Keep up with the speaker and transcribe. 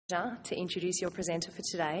To introduce your presenter for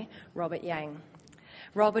today, Robert Yang.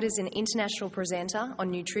 Robert is an international presenter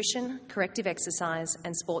on nutrition, corrective exercise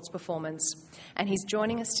and sports performance, and he's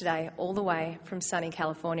joining us today all the way from sunny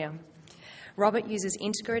California. Robert uses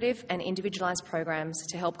integrative and individualised programs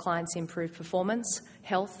to help clients improve performance,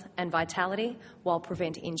 health and vitality while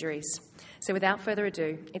prevent injuries. So without further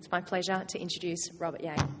ado, it's my pleasure to introduce Robert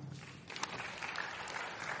Yang.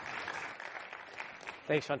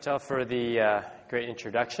 Thanks, Chantal, for the great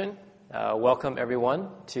introduction. Welcome, everyone,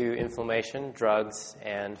 to Inflammation, Drugs,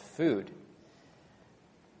 and Food.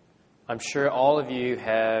 I'm sure all of you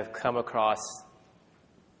have come across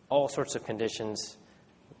all sorts of conditions,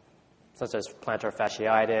 such as plantar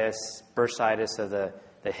fasciitis, bursitis of the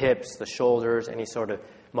hips, the shoulders, any sort of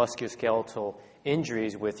musculoskeletal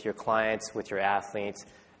injuries with your clients, with your athletes,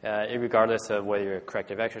 regardless of whether you're a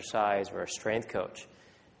corrective exercise or a strength coach.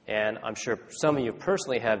 And I'm sure some of you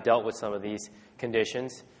personally have dealt with some of these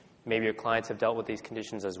conditions. Maybe your clients have dealt with these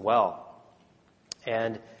conditions as well.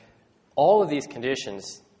 And all of these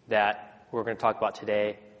conditions that we're going to talk about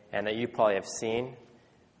today and that you probably have seen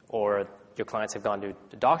or your clients have gone to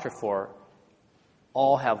the doctor for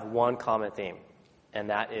all have one common theme, and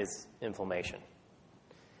that is inflammation.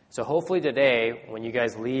 So hopefully today, when you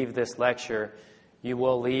guys leave this lecture, you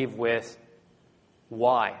will leave with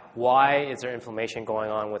why. Why is there inflammation going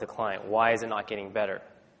on with a client? Why is it not getting better?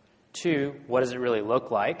 2, what does it really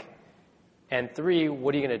look like? And 3,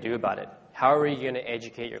 what are you going to do about it? How are you going to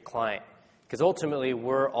educate your client? Because ultimately,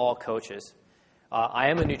 we're all coaches. I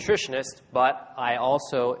am a nutritionist, but I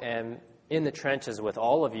also am in the trenches with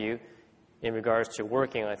all of you in regards to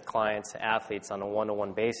working with clients, athletes on a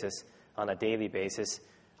one-to-one basis, on a daily basis.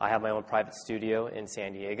 I have my own private studio in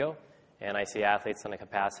San Diego, and I see athletes on a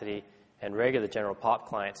capacity and regular general pop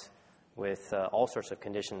clients with all sorts of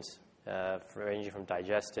conditions, ranging from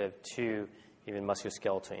digestive to even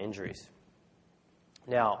musculoskeletal injuries.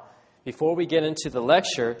 Now, before we get into the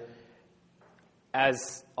lecture,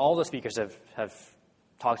 as all the speakers have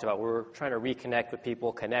talked about, we're trying to reconnect with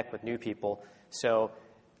people, connect with new people. So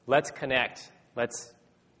let's connect. Let's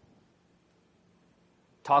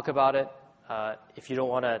talk about it. If you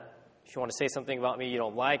want to say something about me you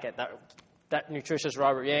don't like, that nutritious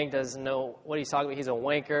Robert Yang doesn't know what he's talking about. He's a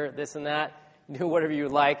wanker, this and that. Do whatever you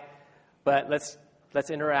like. But let's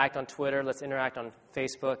interact on Twitter. Let's interact on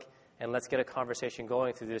Facebook. And let's get a conversation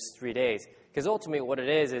going through this 3 days. Because ultimately what it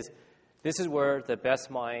is this is where the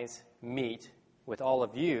best minds meet with all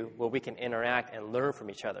of you, where we can interact and learn from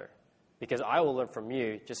each other. Because I will learn from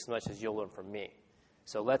you just as much as you'll learn from me.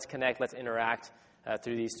 So let's connect. Let's interact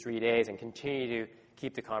through these 3 days and continue to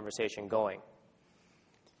keep the conversation going.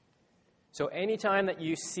 So anytime that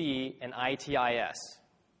you see an ITIS,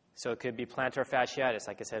 so it could be plantar fasciitis,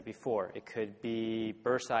 like I said before. It could be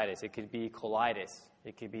bursitis. It could be colitis.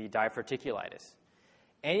 It could be diverticulitis.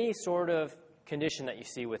 Any sort of condition that you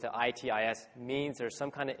see with an ITIS means there's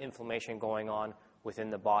some kind of inflammation going on within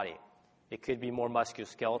the body. It could be more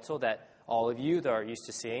musculoskeletal that all of you that are used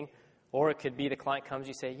to seeing, or it could be the client comes,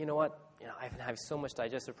 you say, you know what, I have so much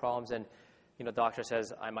digestive problems, and doctor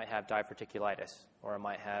says I might have diverticulitis or I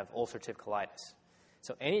might have ulcerative colitis.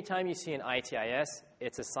 So anytime you see an ITIS,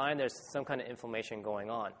 it's a sign there's some kind of inflammation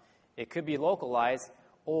going on. It could be localized,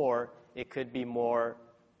 or it could be more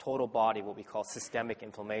total body, what we call systemic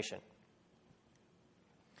inflammation.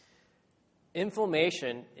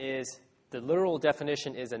 Inflammation is, the literal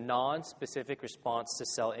definition is a non-specific response to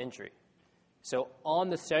cell injury. So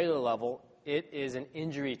on the cellular level, it is an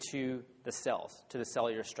injury to the cells, to the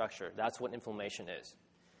cellular structure. That's what inflammation is.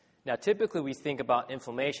 Now, typically we think about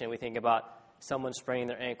inflammation, we think about someone spraining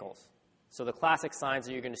their ankles. So the classic signs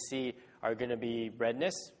that you're going to see are going to be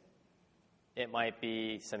redness. It might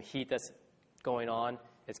be some heat that's going on.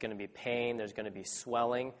 It's going to be pain. There's going to be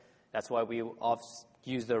swelling. That's why we often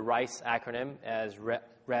use the RICE acronym as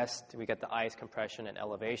rest. We get the ice, compression, and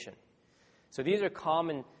elevation. So these are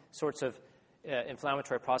common sorts of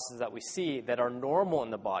inflammatory processes that we see that are normal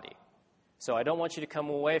in the body. So I don't want you to come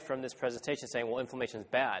away from this presentation saying, well, inflammation is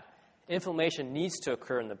bad. Inflammation needs to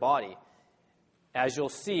occur in the body. As you'll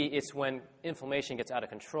see, it's when inflammation gets out of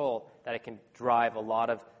control that it can drive a lot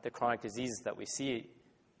of the chronic diseases that we see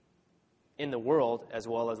in the world, as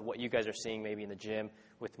well as what you guys are seeing maybe in the gym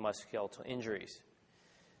with musculoskeletal injuries.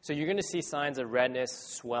 So you're going to see signs of redness,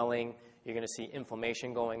 swelling. You're going to see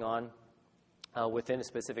inflammation going on within a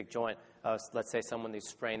specific joint. Let's say someone who's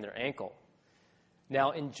sprained their ankle.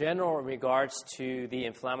 Now, in general, in regards to the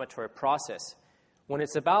inflammatory process, when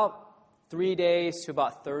it's about 3 days to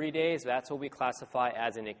about 30 days, that's what we classify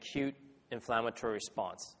as an acute inflammatory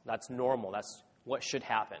response. That's normal. That's what should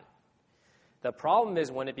happen. The problem is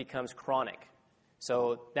when it becomes chronic.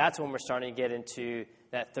 So that's when we're starting to get into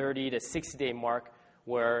that 30 to 60-day mark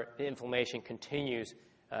where the inflammation continues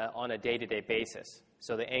on a day-to-day basis.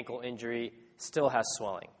 So the ankle injury still has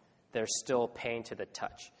swelling. There's still pain to the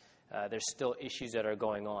touch. There's still issues that are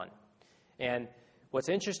going on. And what's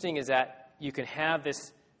interesting is that you can have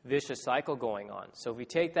this vicious cycle going on. So if we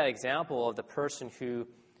take that example of the person who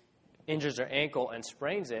injures their ankle and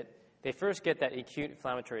sprains it, they first get that acute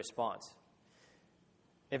inflammatory response.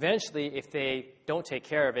 Eventually, if they don't take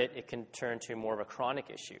care of it, it can turn to more of a chronic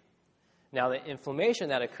issue. Now, the inflammation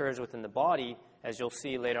that occurs within the body, as you'll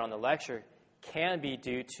see later on in the lecture, can be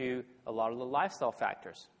due to a lot of the lifestyle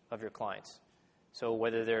factors of your clients. So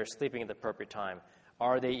whether they're sleeping at the appropriate time,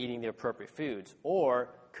 are they eating the appropriate foods,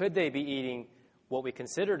 or could they be eating what we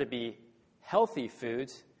consider to be healthy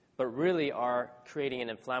foods, but really are creating an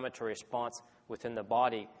inflammatory response within the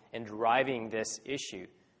body and driving this issue.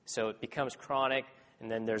 So it becomes chronic, and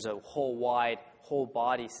then there's a whole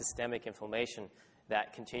body systemic inflammation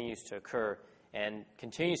that continues to occur and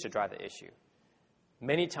continues to drive the issue.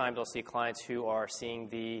 Many times I'll see clients who are seeing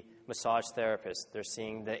the massage therapist, they're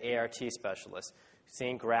seeing the ART specialist,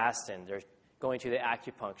 seeing Graston, they're going to the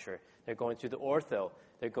acupuncture, they're going to the ortho,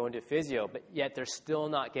 they're going to physio, but yet they're still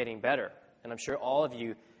not getting better. And I'm sure all of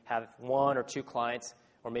you have one or two clients,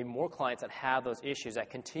 or maybe more clients that have those issues that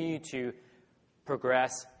continue to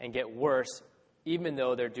progress and get worse, even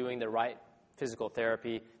though they're doing the right physical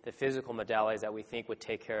therapy, the physical modalities that we think would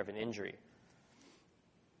take care of an injury.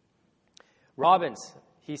 Robbins,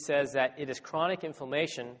 he says that it is chronic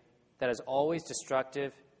inflammation that is always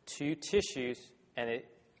destructive to tissues and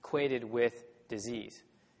equated with disease.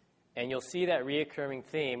 And you'll see that reoccurring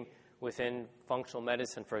theme within functional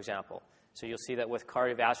medicine, for example. So you'll see that with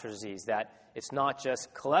cardiovascular disease, that it's not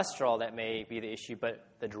just cholesterol that may be the issue, but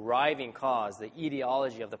the driving cause, the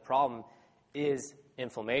etiology of the problem is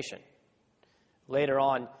inflammation. Later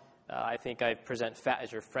on, I think I present Fat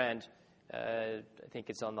as Your Friend. I think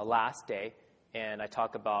it's on the last day, and I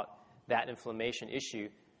talk about that inflammation issue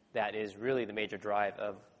that is really the major drive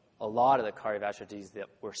of a lot of the cardiovascular disease that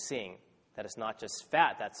we're seeing. That it's not just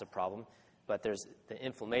fat that's the problem, but there's the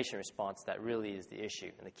inflammation response that really is the issue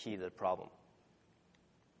and the key to the problem.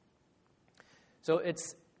 So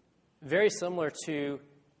it's very similar to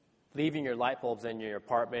leaving your light bulbs in your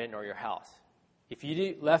apartment or your house. If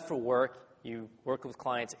you left for work, you work with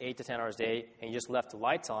clients 8 to 10 hours a day, and you just left the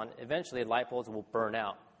lights on, eventually the light bulbs will burn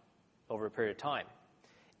out over a period of time.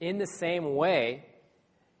 In the same way,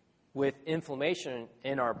 with inflammation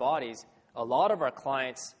in our bodies, a lot of our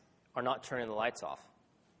clients are not turning the lights off.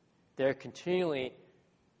 They're continually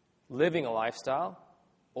living a lifestyle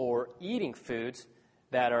or eating foods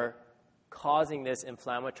that are causing this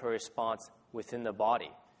inflammatory response within the body.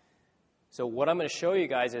 So what I'm going to show you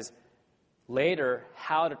guys is later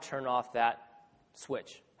how to turn off that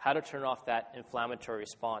switch, how to turn off that inflammatory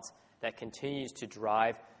response that continues to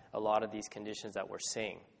drive a lot of these conditions that we're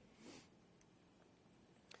seeing.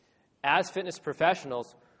 As fitness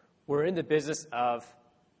professionals, we're in the business of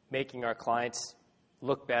making our clients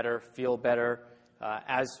look better, feel better.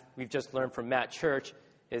 As we've just learned from Matt Church,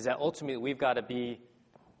 is that ultimately we've got to be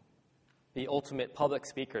the ultimate public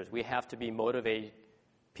speakers. We have to be motivated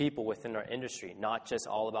people within our industry, not just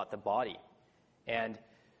all about the body. And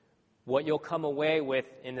what you'll come away with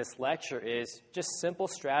in this lecture is just simple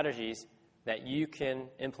strategies that you can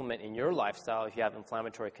implement in your lifestyle if you have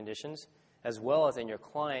inflammatory conditions, as well as in your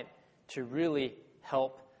client, to really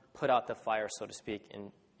help put out the fire, so to speak,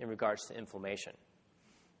 in regards to inflammation.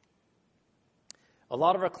 A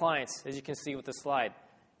lot of our clients, as you can see with the slide,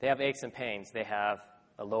 they have aches and pains. They have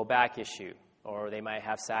a low back issue, or they might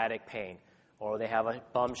have sciatic pain, or they have a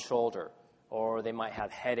bum shoulder, or they might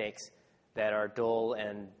have headaches that are dull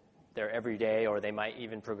and they're every day, or they might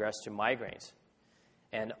even progress to migraines.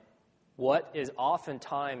 And what is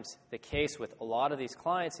oftentimes the case with a lot of these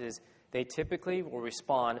clients is they typically will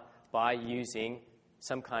respond by using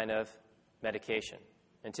some kind of medication.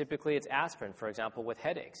 And typically it's aspirin, for example, with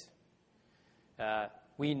headaches.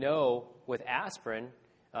 We know with aspirin,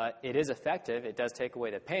 it is effective. It does take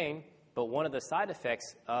away the pain. But one of the side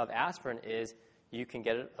effects of aspirin is you can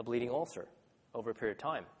get a bleeding ulcer over a period of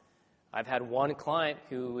time. I've had one client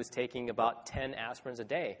who was taking about 10 aspirins a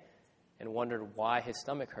day and wondered why his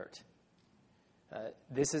stomach hurt.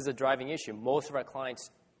 This is a driving issue. Most of our clients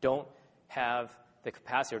don't have the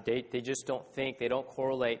capacity, or they just don't think, they don't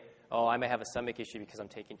correlate, oh, I may have a stomach issue because I'm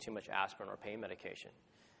taking too much aspirin or pain medication.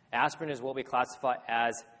 Aspirin is what we classify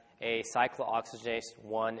as a cyclooxygenase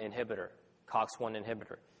 1 inhibitor, COX-1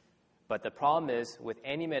 inhibitor. But the problem is, with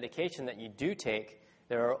any medication that you do take,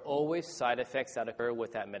 there are always side effects that occur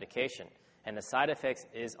with that medication. and the side effects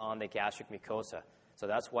is on the gastric mucosa. So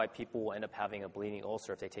that's why people will end up having a bleeding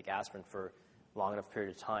ulcer if they take aspirin for a long enough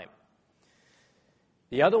period of time.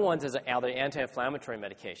 The other ones are the anti-inflammatory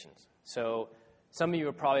medications. So some of you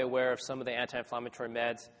are probably aware of some of the anti-inflammatory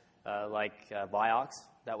meds like Vioxx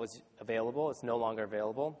that was available. It's no longer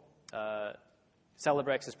available.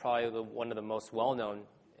 Celebrex is probably one of the most well-known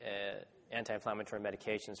anti-inflammatory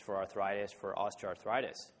medications for arthritis, for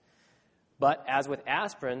osteoarthritis. But as with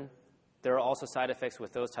aspirin, there are also side effects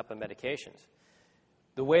with those type of medications.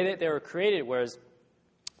 The way that they were created was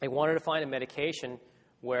they wanted to find a medication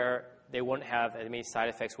where they wouldn't have as many side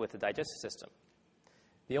effects with the digestive system.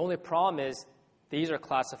 The only problem is these are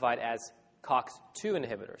classified as COX-2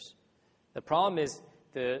 inhibitors. The problem is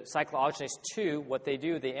the cyclooxygenase 2, what they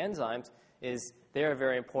do, the enzymes, is they're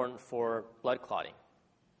very important for blood clotting.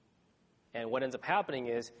 And what ends up happening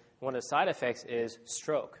is one of the side effects is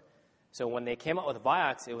stroke. So when they came out with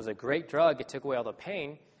Vioxx, it was a great drug. It took away all the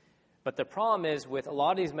pain. But the problem is with a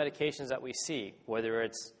lot of these medications that we see, whether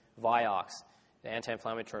it's Vioxx, the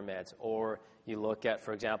anti-inflammatory meds, or you look at,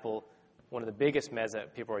 for example, one of the biggest meds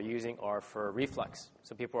that people are using are for reflux.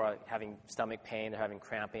 So people are having stomach pain, they're having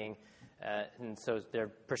cramping, and so they're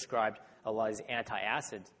prescribed a lot of these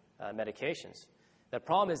anti-acid medications. The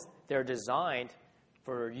problem is they're designed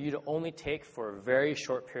for you to only take for a very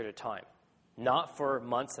short period of time, not for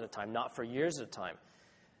months at a time, not for years at a time.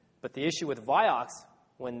 But the issue with Vioxx,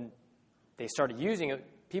 when they started using it,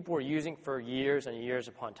 people were using for years and years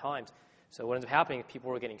upon times. So what ended up happening, people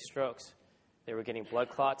were getting strokes. They were getting blood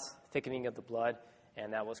clots, thickening of the blood,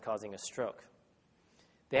 and that was causing a stroke.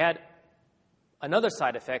 They had another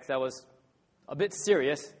side effect that was a bit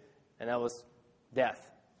serious, and that was death.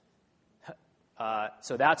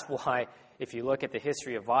 So that's why, if you look at the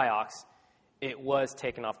history of Vioxx, it was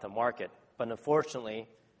taken off the market. But unfortunately,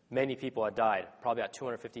 many people have died. Probably about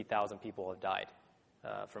 250,000 people have died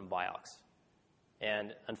from Vioxx.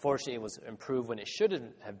 And unfortunately, it was improved when it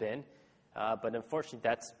shouldn't have been. But unfortunately,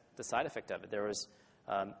 that's the side effect of it. There was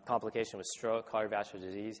complication with stroke, cardiovascular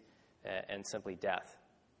disease, and simply death.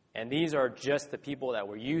 And these are just the people that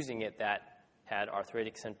were using it that had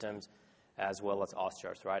arthritic symptoms as well as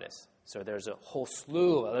osteoarthritis. So there's a whole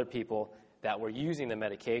slew of other people that were using the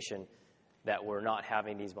medication that were not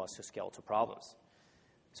having these musculoskeletal problems.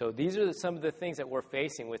 So these are some of the things that we're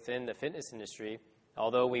facing within the fitness industry,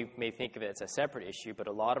 although we may think of it as a separate issue, but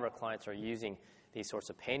a lot of our clients are using these sorts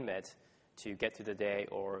of pain meds to get through the day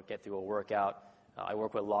or get through a workout. I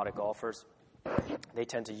work with a lot of golfers. They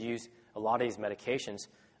tend to use a lot of these medications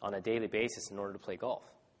on a daily basis in order to play golf.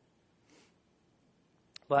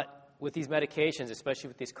 But with these medications, especially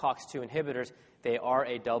with these COX-2 inhibitors, they are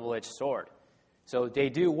a double-edged sword. So they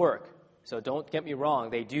do work. So don't get me wrong.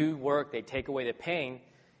 They do work. They take away the pain.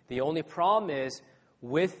 The only problem is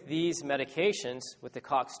with these medications, with the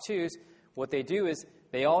COX-2s, what they do is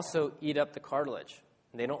they also eat up the cartilage.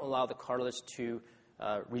 And they don't allow the cartilage to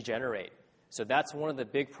regenerate. So that's one of the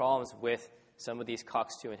big problems with some of these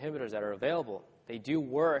COX-2 inhibitors that are available. They do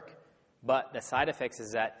work, but the side effects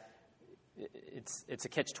is that it's a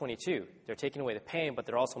catch-22. They're taking away the pain, but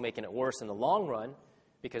they're also making it worse in the long run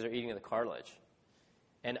because they're eating the cartilage.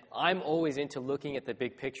 And I'm always into looking at the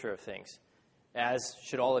big picture of things, as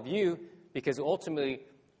should all of you, because ultimately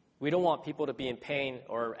we don't want people to be in pain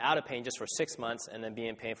or out of pain just for 6 months and then be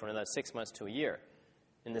in pain for another 6 months to a year.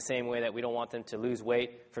 In the same way that we don't want them to lose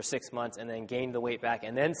weight for 6 months and then gain the weight back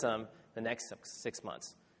and then some the next 6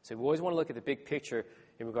 months. So we always want to look at the big picture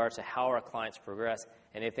in regards to how our clients progress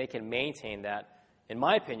and if they can maintain that, in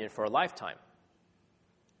my opinion, for a lifetime.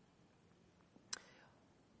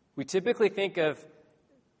 We typically think of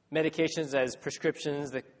medications as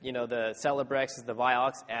prescriptions, the Celebrex, the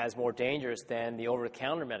Vioxx, as more dangerous than the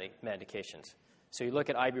over-the-counter medications. So you look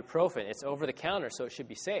at ibuprofen, it's over-the-counter, so it should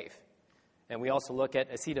be safe. And we also look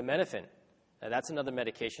at acetaminophen. That's another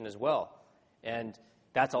medication as well. And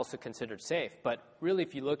that's also considered safe. But really,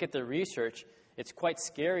 if you look at the research, it's quite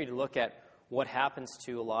scary to look at what happens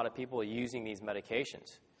to a lot of people using these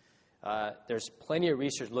medications. There's plenty of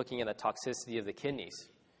research looking at the toxicity of the kidneys.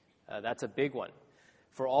 That's a big one.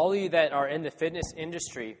 For all of you that are in the fitness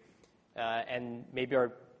industry and maybe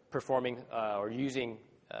are performing or using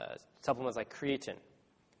supplements like creatine,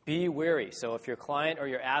 be wary. So if your client or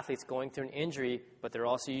your athlete's going through an injury, but they're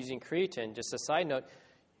also using creatine, just a side note,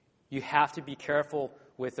 you have to be careful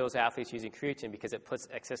with those athletes using creatine because it puts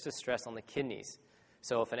excessive stress on the kidneys.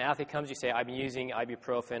 So if an athlete comes, you say, I've been using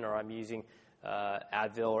ibuprofen or I'm using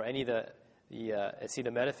Advil or any of the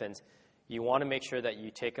acetaminophen, you want to make sure that you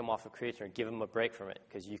take them off of creatine or give them a break from it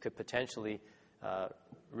because you could potentially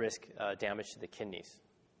risk damage to the kidneys.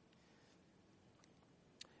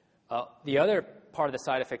 The other part of the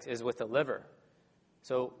side effects is with the liver.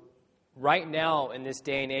 So right now, in this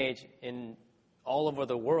day and age, in all over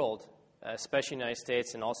the world, especially in the United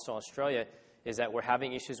States and also Australia, is that we're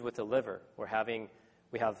having issues with the liver.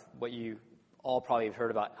 We have what you all probably have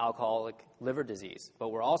heard about, alcoholic liver disease, but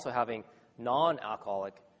we're also having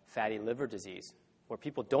non-alcoholic fatty liver disease, where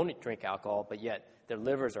people don't drink alcohol, but yet their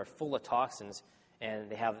livers are full of toxins and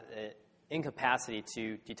they have incapacity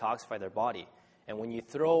to detoxify their body. And when you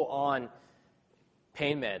throw on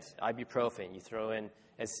pain meds, ibuprofen, you throw in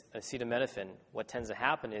acetaminophen, what tends to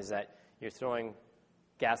happen is that you're throwing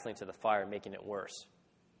gasoline to the fire, making it worse.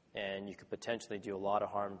 And you could potentially do a lot of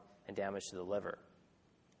harm and damage to the liver.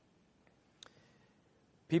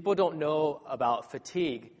 People don't know about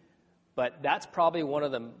fatigue, but that's probably one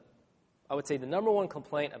of the, I would say the number one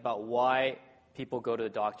complaint about why people go to the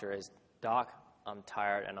doctor is, Doc, I'm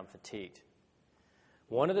tired and I'm fatigued.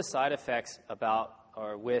 One of the side effects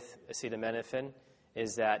with acetaminophen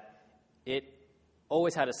is that it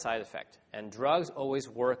always had a side effect, and drugs always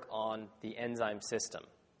work on the enzyme system.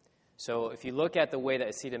 So if you look at the way that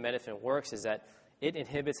acetaminophen works, is that it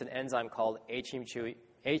inhibits an enzyme called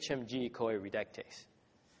HMG-CoA reductase.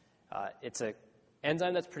 It's an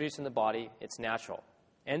enzyme that's produced in the body. It's natural.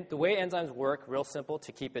 And the way enzymes work, real simple,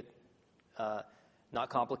 to keep it not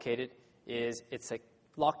complicated, is it's a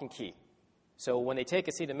lock and key. So when they take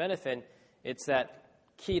acetaminophen, it's that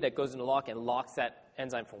key that goes in the lock and locks that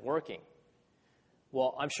enzyme from working.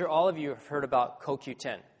 Well, I'm sure all of you have heard about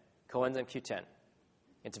CoQ10, coenzyme Q10.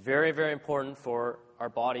 It's very, very important for our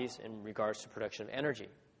bodies in regards to production of energy.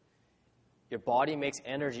 Your body makes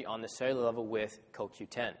energy on the cellular level with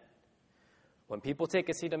CoQ10. When people take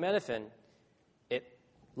acetaminophen, it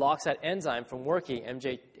locks that enzyme from working,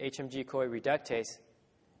 HMG-CoA reductase.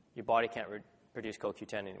 Your body can't produce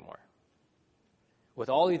CoQ10 anymore. With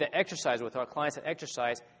all of the exercise, with our clients that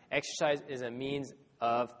exercise is a means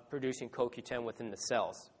of producing CoQ10 within the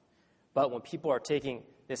cells. But when people are taking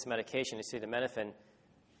this medication, acetaminophen,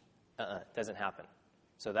 it doesn't happen.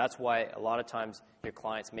 So that's why a lot of times your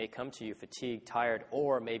clients may come to you fatigued, tired,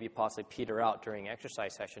 or maybe possibly peter out during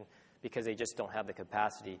exercise session because they just don't have the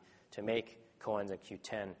capacity to make coenzyme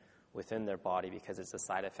Q10 within their body because it's a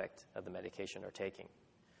side effect of the medication they're taking.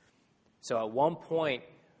 So at one point,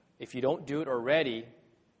 if you don't do it already,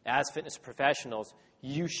 as fitness professionals,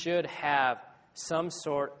 you should have some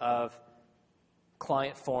sort of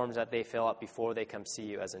client forms that they fill out before they come see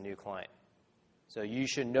you as a new client. So you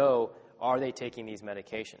should know, are they taking these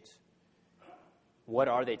medications? What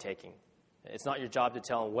are they taking? It's not your job to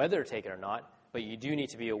tell them whether to take it or not, but you do need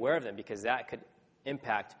to be aware of them because that could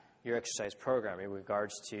impact your exercise program in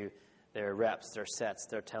regards to their reps, their sets,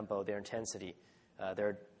 their tempo, their intensity,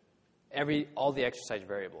 all the exercise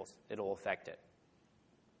variables. It'll affect it.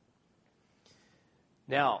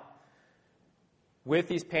 Now, with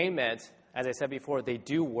these pain meds, as I said before, they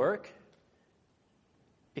do work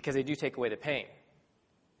because they do take away the pain.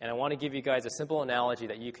 And I want to give you guys a simple analogy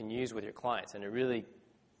that you can use with your clients. And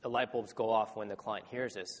the light bulbs go off when the client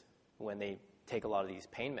hears this, when they take a lot of these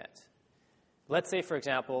pain meds. Let's say, for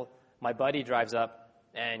example, my buddy drives up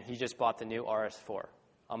and he just bought the new RS4.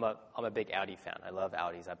 I'm a big Audi fan. I love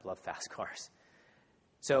Audis. I love fast cars.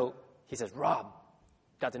 So he says, Rob,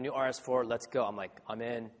 got the new RS4. Let's go. I'm like, I'm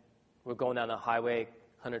in. We're going down the highway,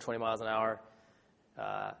 120 miles an hour.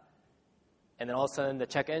 And then all of a sudden, the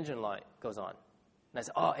check engine light goes on. And I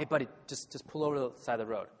said, oh, hey, buddy, just pull over to the side of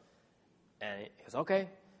the road. And he goes, okay.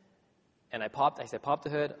 And I said, pop the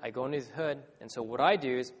hood. I go underneath the hood. And so what I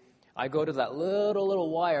do is I go to that little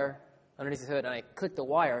wire underneath the hood, and I click the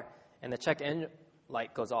wire, and the check engine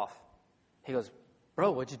light goes off. He goes,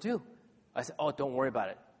 bro, what'd you do? I said, oh, don't worry about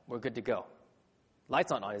it. We're good to go.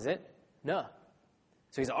 Light's not on, is it? No.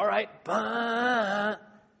 So he's all right. Bah!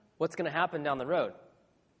 What's going to happen down the road?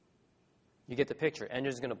 You get the picture.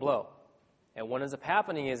 Engine's going to blow. And what ends up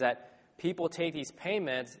happening is that people take these pain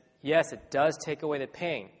meds. Yes, it does take away the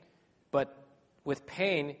pain. But with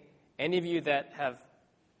pain, any of you that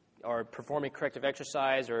are performing corrective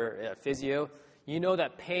exercise or physio, you know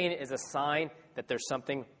that pain is a sign that there's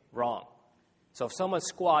something wrong. So if someone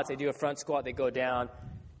squats, they do a front squat, they go down,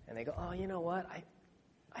 and they go, oh, you know what?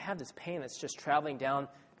 I have this pain that's just traveling down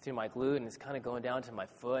through my glute, and it's kind of going down to my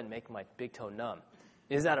foot and making my big toe numb.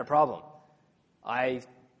 Is that a problem? I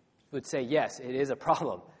would say yes, it is a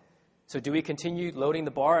problem. So do we continue loading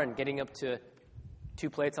the bar and getting up to 2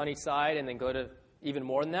 plates on each side and then go to even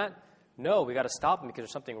more than that? No, we got to stop them because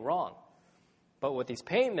there's something wrong. But what these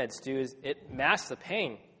pain meds do is it masks the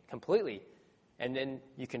pain completely, and then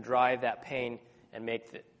you can drive that pain and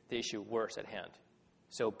make the issue worse at hand.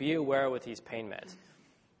 So be aware with these pain meds.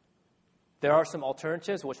 There are some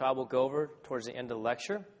alternatives, which I will go over towards the end of the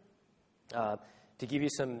lecture, to give you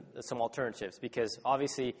some alternatives, because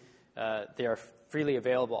obviously they are freely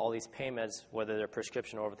available, all these pain meds, whether they're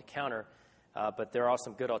prescription or over-the-counter, but there are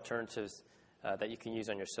some good alternatives that you can use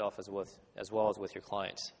on yourself as well as with your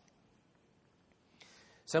clients.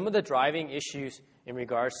 Some of the driving issues in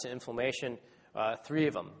regards to inflammation,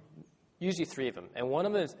 usually three of them. And one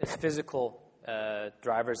of them is physical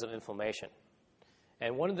drivers of inflammation.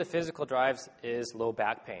 And one of the physical drives is low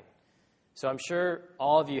back pain. So I'm sure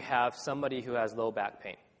all of you have somebody who has low back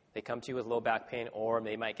pain. They come to you with low back pain, or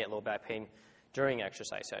they might get low back pain during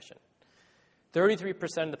exercise session.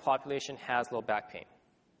 33% of the population has low back pain.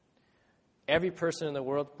 Every person in the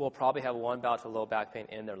world will probably have one bout of low back pain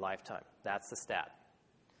in their lifetime. That's the stat.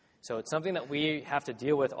 So it's something that we have to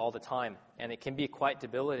deal with all the time, and it can be quite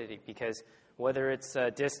debilitating because whether it's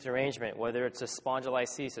a disc derangement, whether it's a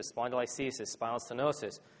spondylolisthesis, spinal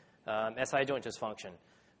stenosis, SI joint dysfunction,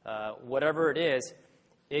 whatever it is,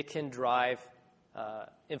 it can drive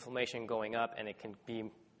inflammation going up, and it can be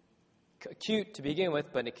acute to begin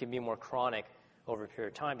with, but it can be more chronic over a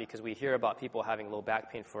period of time because we hear about people having low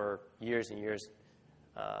back pain for years and years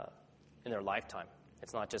in their lifetime.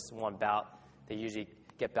 It's not just one bout. They usually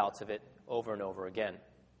get bouts of it over and over again.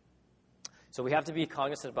 So we have to be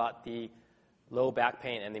cognizant about the low back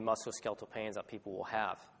pain and the musculoskeletal pains that people will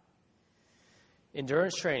have.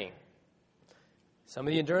 Endurance training. Some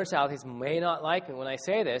of the endurance athletes may not like me when I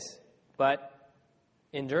say this, but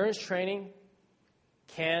endurance training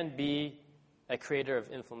can be a creator of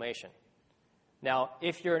inflammation. Now,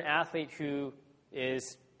 if you're an athlete who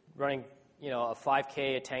is running, a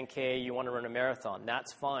 5K, a 10K, you want to run a marathon,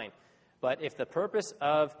 that's fine. But if the purpose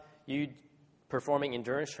of you performing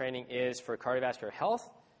endurance training is for cardiovascular health,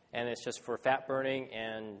 and it's just for fat burning,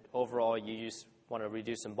 and overall you just want to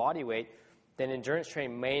reduce some body weight, then endurance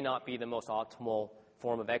training may not be the most optimal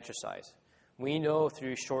form of exercise. We know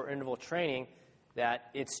through short interval training that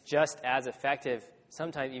it's just as effective,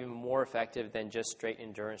 sometimes even more effective than just straight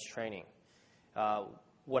endurance training.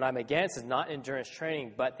 What I'm against is not endurance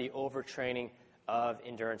training, but the overtraining of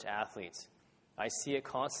endurance athletes. I see it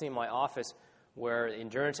constantly in my office where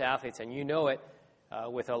endurance athletes, and you know it,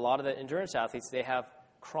 with a lot of the endurance athletes, they have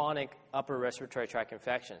chronic upper respiratory tract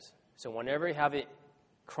infections. So whenever you have a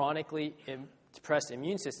chronically depressed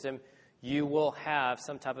immune system, you will have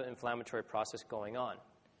some type of inflammatory process going on.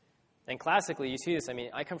 And classically, you see this.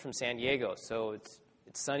 I come from San Diego, so it's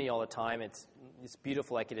sunny all the time. It's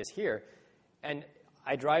beautiful like it is here. And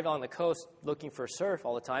I drive on the coast looking for surf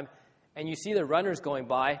all the time, and you see the runners going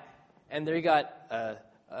by, and they got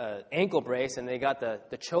an ankle brace, and they got the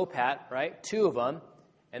Chopat, right? 2 of them,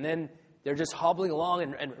 and then they're just hobbling along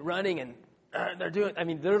and running, and they're doing.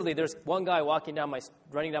 Literally, there's one guy running down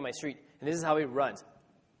my street, and this is how he runs.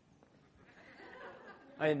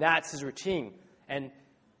 That's his routine. And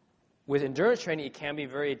with endurance training, it can be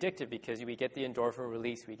very addictive because we get the endorphin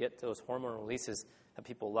release, we get those hormone releases that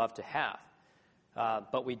people love to have.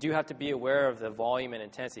 But we do have to be aware of the volume and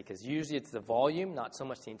intensity, because usually it's the volume, not so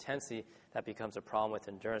much the intensity, that becomes a problem with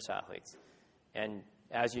endurance athletes. And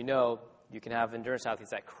as you know, you can have endurance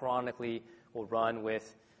athletes that chronically will run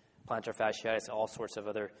with plantar fasciitis, all sorts of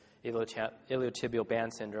other iliotibial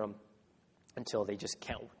band syndrome, until they just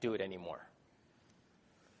can't do it anymore.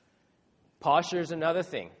 Posture is another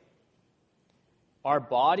thing. Our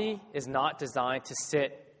body is not designed to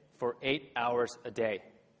sit for 8 hours a day.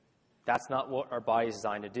 That's not what our body is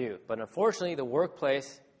designed to do. But unfortunately, the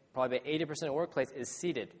workplace, probably about 80% of the workplace, is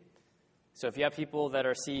seated. So if you have people that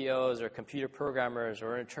are CEOs or computer programmers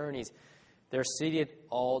or attorneys, they're seated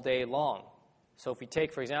all day long. So if we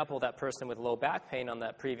take, for example, that person with low back pain on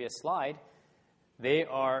that previous slide, they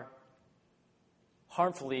are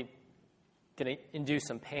harmfully going to induce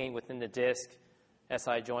some pain within the disc,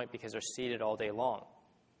 SI joint, because they're seated all day long.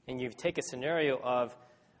 And you take a scenario of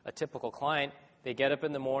a typical client. They get up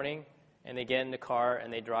in the morning, and they get in the car,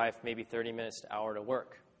 and they drive maybe 30 minutes to an hour to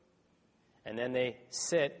work. And then they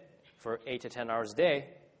sit for 8 to 10 hours a day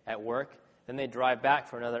at work. Then they drive back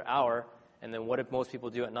for another hour, and then what do most people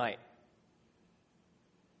do at night?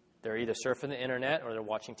 They're either surfing the internet or they're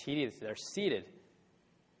watching TV. They're seated.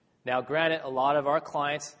 Now, granted, a lot of our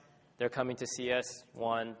clients, they're coming to see us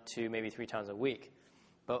 1, 2, maybe 3 times a week.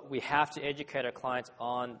 But we have to educate our clients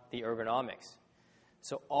on the ergonomics.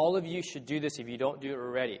 So all of you should do this if you don't do it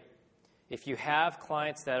already. If you have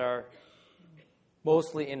clients that are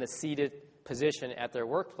mostly in a seated position at their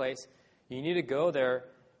workplace, you need to go there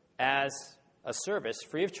as a service,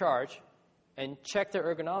 free of charge, and check their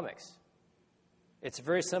ergonomics. It's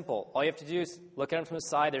very simple. All you have to do is look at them from the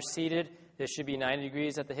side. They're seated. There should be 90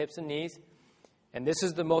 degrees at the hips and knees. And this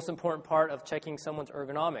is the most important part of checking someone's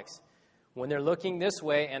ergonomics. When they're looking this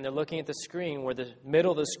way and they're looking at the screen, where the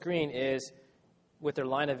middle of the screen is with their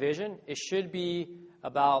line of vision, it should be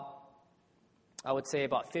about, I would say,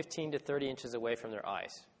 about 15 to 30 inches away from their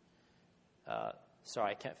eyes.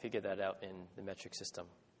 Sorry, I can't figure that out in the metric system,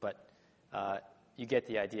 but you get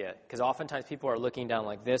the idea. Because oftentimes people are looking down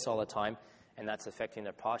like this all the time, and that's affecting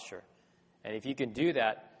their posture. And if you can do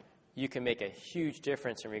that, you can make a huge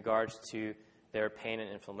difference in regards to their pain and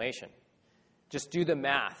inflammation. Just do the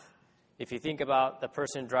math. If you think about the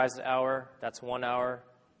person who drives an hour, that's 1 hour,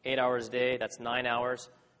 8 hours a day, that's 9 hours,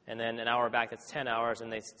 and then an hour back, that's 10 hours,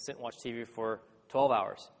 and they sit and watch TV for 12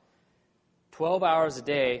 hours. 12 hours a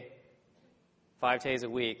day, 5 days a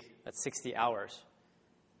week, that's 60 hours.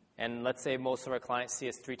 And let's say most of our clients see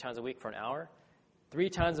us 3 times a week for an hour. 3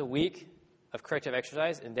 times a week of corrective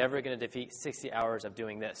exercise is never going to defeat 60 hours of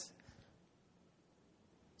doing this.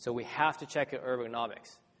 So we have to check their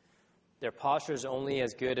ergonomics. Their posture is only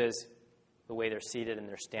as good as the way they're seated and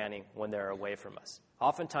they're standing when they're away from us.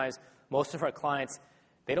 Oftentimes, most of our clients,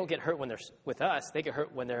 they don't get hurt when they're with us. They get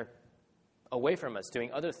hurt when they're away from us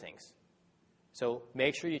doing other things. So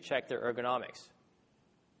make sure you check their ergonomics.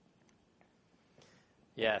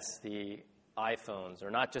 Yes, the iPhones, or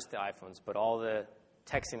not just the iPhones, but all the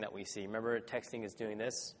texting that we see. Remember, texting is doing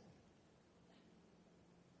this?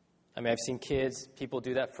 I mean, I've seen kids, people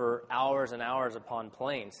do that for hours and hours upon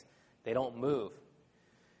planes. They don't move.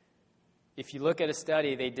 If you look at a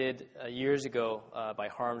study they did years ago by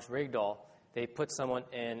Harms Rigdal, they put someone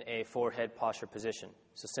in a forward head posture position.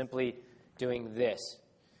 So simply doing this.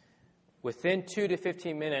 Within 2 to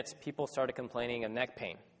 15 minutes, people started complaining of neck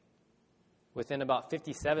pain. Within about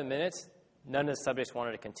 57 minutes, none of the subjects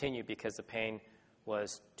wanted to continue because the pain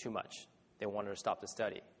was too much. They wanted to stop the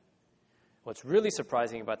study. What's really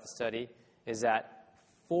surprising about the study is that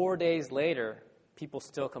 4 days later, people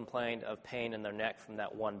still complained of pain in their neck from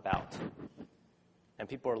that one bout. And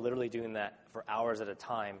people are literally doing that for hours at a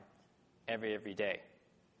time every day.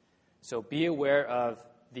 So be aware of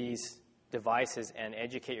these devices and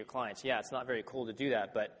educate your clients. Yeah, it's not very cool to do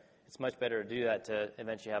that, but it's much better to do that to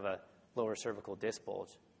eventually have a lower cervical disc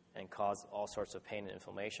bulge and cause all sorts of pain and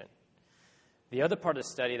inflammation. The other part of the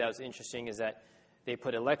study that was interesting is that they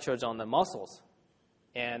put electrodes on the muscles,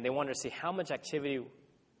 and they wanted to see how much activity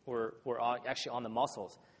were actually on the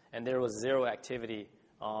muscles, and there was 0 activity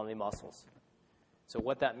on the muscles. So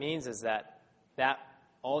what that means is that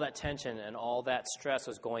all that tension and all that stress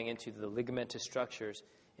was going into the ligamentous structures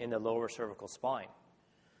in the lower cervical spine.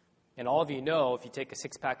 And all of you know, if you take a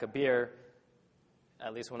 6-pack of beer,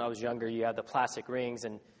 at least when I was younger, you had the plastic rings,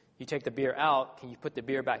 and you take the beer out, can you put the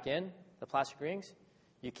beer back in, the plastic rings?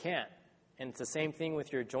 You can't. And it's the same thing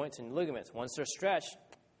with your joints and ligaments. Once they're stretched,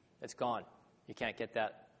 it's gone. You can't get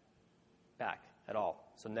that back at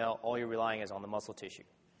all. So now all you're relying is on the muscle tissue.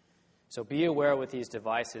 So be aware with these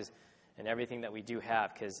devices and everything that we do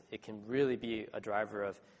have, because it can really be a driver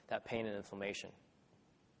of that pain and inflammation.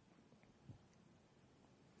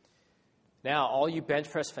 Now, all you bench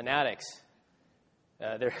press fanatics,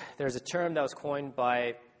 there's a term that was coined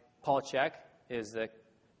by Paul Chek, is the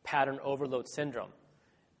pattern overload syndrome.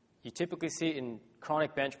 You typically see it in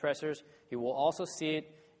chronic bench pressers. You will also see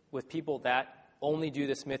it with people that only do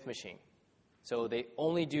the Smith machine. So they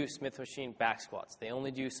only do Smith machine back squats. They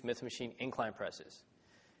only do Smith machine incline presses.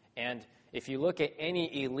 And if you look at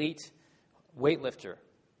any elite weightlifter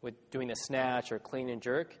with doing a snatch or clean and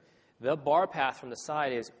jerk, the bar path from the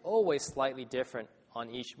side is always slightly different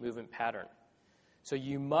on each movement pattern. So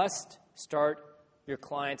you must start your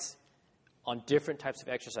clients on different types of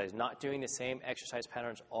exercise, not doing the same exercise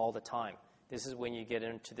patterns all the time. This is when you get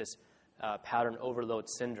into this pattern overload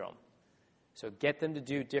syndrome. So get them to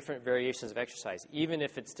do different variations of exercise, even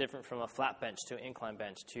if it's different from a flat bench to an incline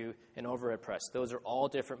bench to an overhead press. Those are all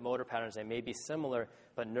different motor patterns. They may be similar,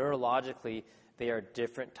 but neurologically, they are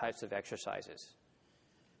different types of exercises.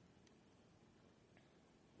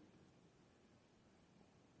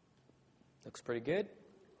 Looks pretty good.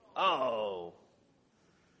 Oh!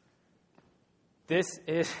 This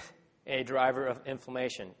is a driver of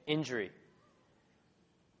inflammation, injury.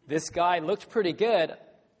 This guy looked pretty good,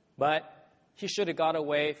 but he should have got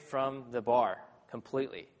away from the bar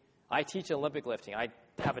completely. I teach Olympic lifting. I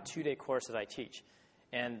have a 2-day course that I teach.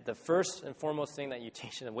 And the first and foremost thing that you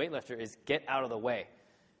teach in a weightlifter is get out of the way.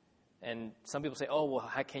 And some people say, oh, well,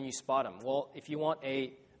 how can you spot him? Well, if you want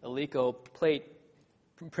a Eleiko plate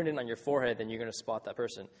printed on your forehead, then you're going to spot that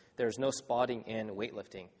person. There's no spotting in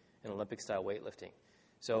weightlifting, in Olympic-style weightlifting.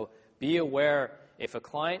 So be aware, if a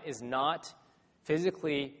client is not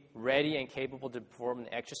physically ready and capable to perform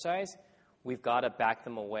the exercise, we've got to back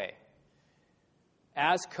them away.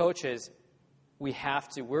 as coaches,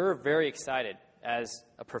 we're very excited as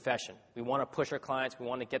a profession. We want to push our clients. We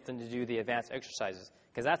want to get them to do the advanced exercises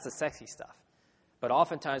because that's the sexy stuff. But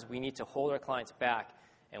oftentimes we need to hold our clients back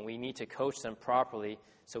and we need to coach them properly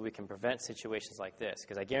so we can prevent situations like this.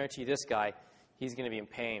 Because I guarantee this guy, he's going to be in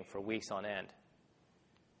pain for weeks on end.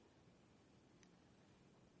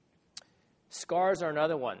 Scars are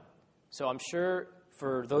another one. So I'm sure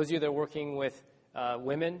for those of you that are working with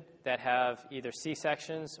women that have either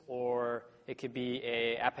C-sections or it could be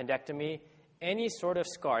an appendectomy, any sort of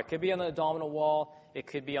scar. It could be on the abdominal wall. It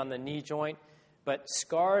could be on the knee joint. But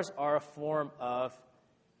scars are a form of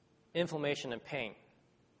inflammation and pain.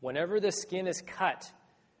 Whenever the skin is cut,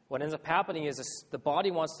 what ends up happening is the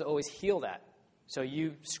body wants to always heal that. So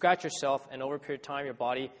you scratch yourself, and over a period of time, your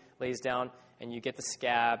body lays down, and you get the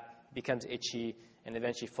scab, becomes itchy, and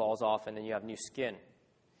eventually falls off, and then you have new skin.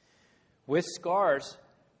 With scars,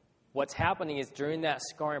 what's happening is during that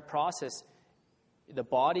scarring process, the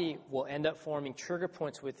body will end up forming trigger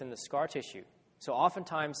points within the scar tissue. So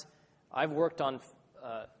oftentimes, I've worked on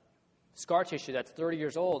scar tissue that's 30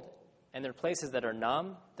 years old, and there are places that are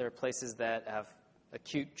numb. There are places that have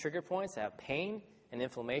acute trigger points, that have pain and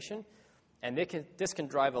inflammation. And this can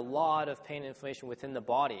drive a lot of pain and inflammation within the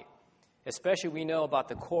body. Especially we know about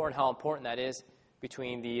the core and how important that is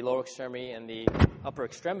between the lower extremity and the upper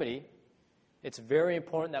extremity. It's very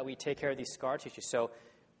important that we take care of these scar tissues. So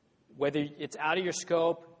whether it's out of your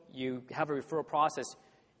scope, you have a referral process,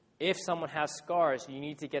 if someone has scars, you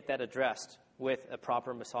need to get that addressed with a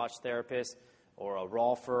proper massage therapist or a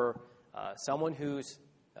rolfer, someone who's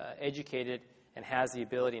educated and has the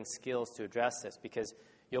ability and skills to address this, because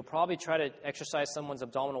you'll probably try to exercise someone's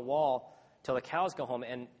abdominal wall till the cows go home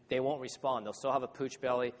and they won't respond. They'll still have a pooch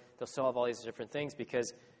belly. They'll still have all these different things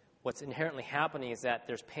because what's inherently happening is that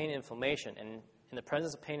there's pain and inflammation. And in the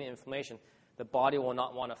presence of pain and inflammation, the body will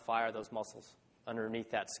not want to fire those muscles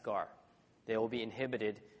underneath that scar. They will be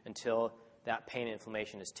inhibited until that pain and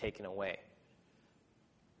inflammation is taken away.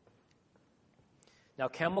 Now,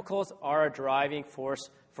 chemicals are a driving force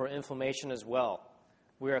for inflammation as well.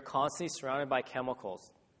 We are constantly surrounded by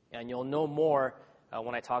chemicals. And you'll know more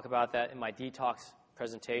when I talk about that in my detox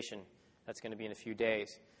presentation. That's going to be in a few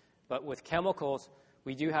days. But with chemicals,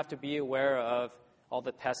 we do have to be aware of all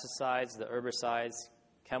the pesticides, the herbicides,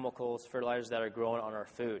 chemicals, fertilizers that are grown on our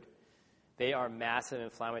food. They are massive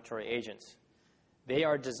inflammatory agents. They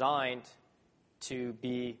are designed to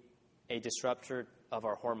be a disruptor of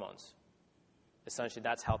our hormones. Essentially,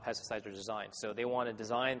 that's how pesticides are designed. So they want to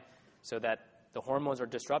design so that the hormones are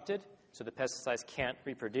disrupted, so the pesticides can't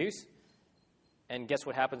reproduce. And guess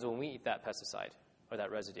what happens when we eat that pesticide or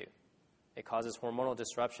that residue? It causes hormonal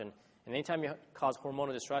disruption. And anytime you cause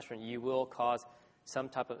hormonal disruption, you will cause some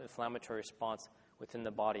type of inflammatory response within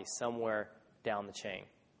the body somewhere down the chain.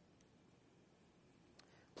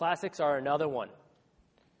 Plastics are another one.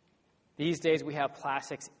 These days we have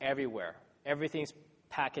plastics everywhere. Everything's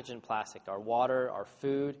packaged in plastic. Our water, our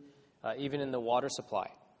food, even in the water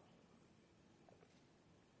supply.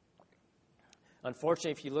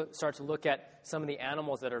 Unfortunately, if you start to look at some of the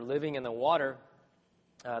animals that are living in the water,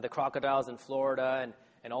 the crocodiles in Florida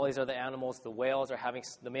and all these other animals, the males are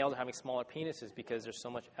having smaller penises because there's so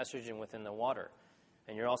much estrogen within the water.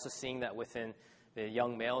 And you're also seeing that within the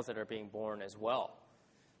young males that are being born as well.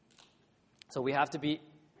 So we have to be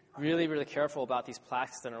really, really careful about these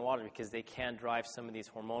plastics in our water because they can drive some of these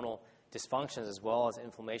hormonal dysfunctions as well as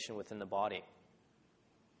inflammation within the body.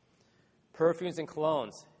 Perfumes and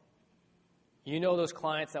colognes. You know those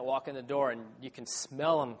clients that walk in the door and you can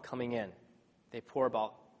smell them coming in. They pour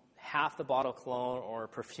about half the bottle of cologne or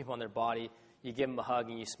perfume on their body. You give them a hug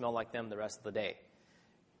and you smell like them the rest of the day.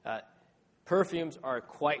 Perfumes are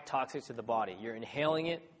quite toxic to the body. You're inhaling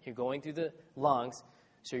it. You're going through the lungs.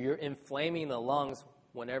 So you're inflaming the lungs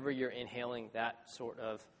whenever you're inhaling that sort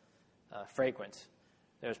of fragrance.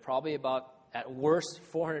 There's probably about, at worst,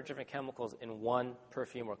 400 different chemicals in one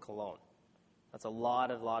perfume or cologne. That's a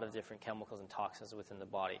lot of different chemicals and toxins within the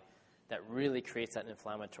body that really creates that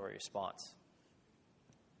inflammatory response.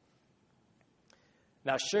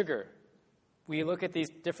 Now, sugar. We look at these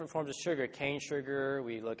different forms of sugar, cane sugar,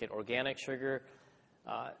 we look at organic sugar.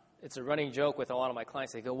 It's a running joke with a lot of my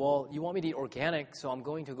clients. They go, well, you want me to eat organic, so I'm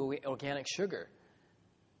going to go eat organic sugar.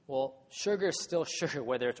 Well, sugar is still sugar,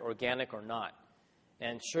 whether it's organic or not.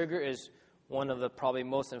 And sugar is one of the probably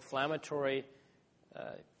most inflammatory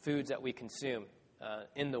foods that we consume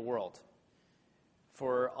in the world.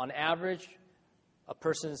 On average, a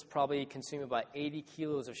person's probably consuming about 80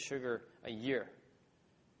 kilos of sugar a year.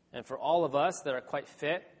 And for all of us that are quite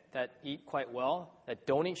fit, that eat quite well, that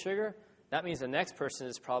don't eat sugar, that means the next person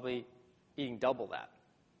is probably eating double that.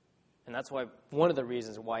 And that's why one of the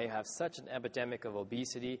reasons why you have such an epidemic of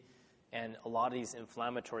obesity and a lot of these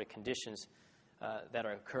inflammatory conditions that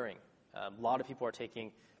are occurring. A lot of people are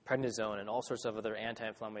taking prednisone and all sorts of other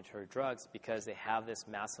anti-inflammatory drugs because they have this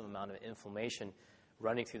massive amount of inflammation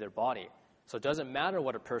running through their body. So it doesn't matter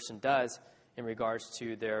what a person does in regards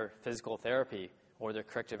to their physical therapy or their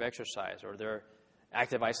corrective exercise or their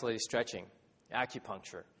active isolated stretching,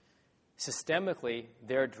 acupuncture. Systemically,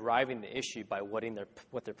 they're driving the issue by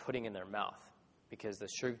what they're putting in their mouth because the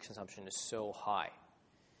sugar consumption is so high.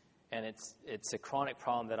 And it's a chronic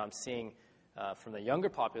problem that I'm seeing from the younger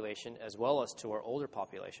population as well as to our older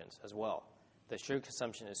populations as well. The sugar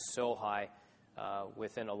consumption is so high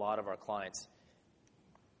within a lot of our clients.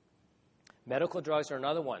 Medical drugs are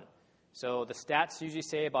another one. So the stats usually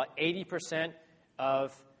say about 80%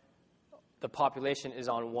 of the population is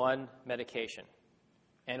on one medication.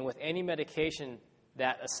 And with any medication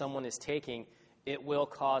that someone is taking, it will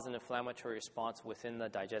cause an inflammatory response within the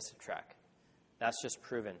digestive tract. That's just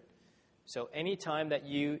proven. So anytime that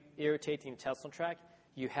you irritate the intestinal tract,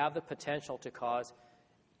 you have the potential to cause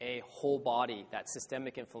a whole body, that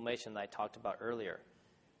systemic inflammation that I talked about earlier.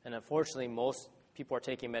 And unfortunately, most people are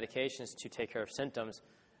taking medications to take care of symptoms,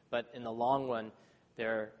 but in the long run,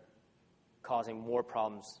 they're causing more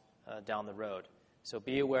problems down the road. So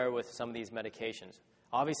be aware with some of these medications.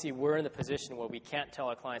 Obviously, we're in the position where we can't tell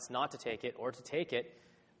our clients not to take it or to take it,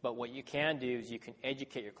 but what you can do is you can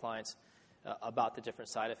educate your clients about the different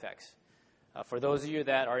side effects. For those of you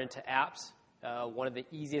that are into apps, one of the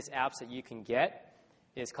easiest apps that you can get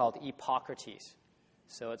is called Epocrates.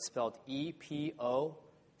 So it's spelled Epocrates.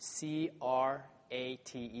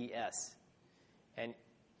 And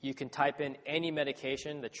you can type in any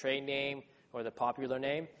medication, the trade name or the popular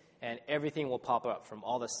name, and everything will pop up from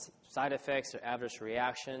all the side effects or adverse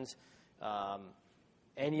reactions,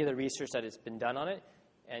 any of the research that has been done on it.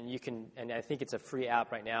 And I think it's a free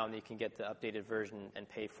app right now, and you can get the updated version and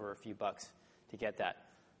pay for a few bucks to get that.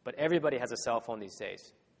 But everybody has a cell phone these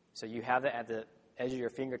days. So you have it at the edge of your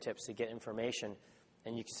fingertips to get information,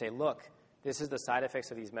 and you can say, look, this is the side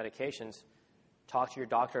effects of these medications. Talk to your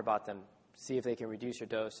doctor about them. See if they can reduce your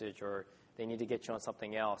dosage or they need to get you on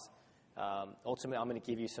something else. Ultimately, I'm going to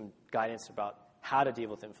give you some guidance about how to deal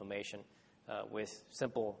with inflammation with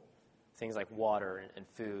simple things like water and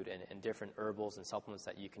food and different herbals and supplements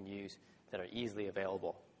that you can use that are easily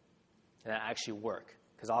available and that actually work.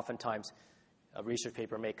 Because oftentimes a research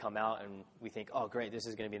paper may come out and we think, oh, great, this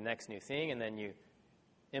is going to be the next new thing, and then you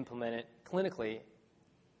implement it clinically,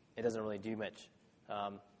 it doesn't really do much.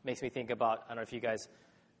 Makes me think about, I don't know if you guys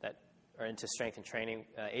that are into strength and training,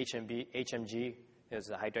 HMG is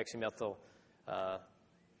a hydroxymethyl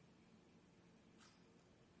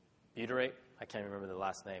butyrate. I can't remember the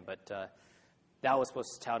last name, but that was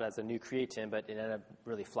supposed to tout as a new creatine, but it ended up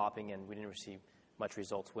really flopping, and we didn't receive much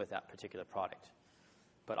results with that particular product.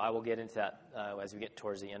 But I will get into that as we get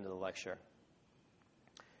towards the end of the lecture.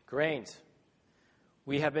 Grains.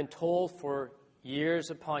 We have been told for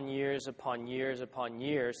years upon years upon years upon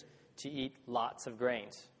years to eat lots of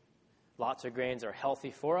grains. Lots of grains are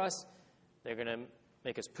healthy for us. They're going to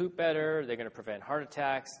make us poop better. They're going to prevent heart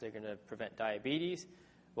attacks. They're going to prevent diabetes.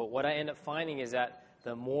 But what I end up finding is that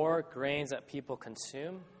the more grains that people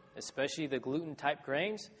consume, especially the gluten-type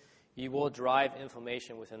grains, you will drive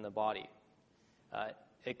inflammation within the body.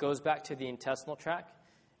 It goes back to the intestinal tract,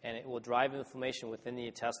 and it will drive inflammation within the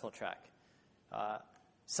intestinal tract.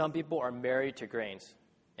 Some people are married to grains,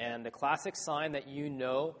 and the classic sign that you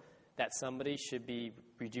know that somebody should be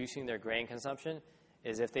reducing their grain consumption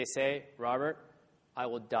is if they say, Robert, I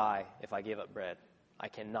will die if I give up bread. I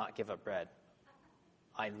cannot give up bread.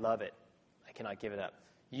 I love it. I cannot give it up.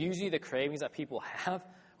 Usually the cravings that people have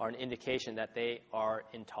are an indication that they are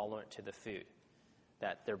intolerant to the food,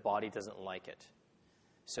 that their body doesn't like it.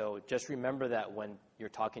 So just remember that when you're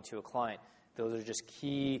talking to a client, those are just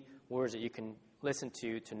key words that you can listen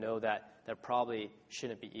to know that they probably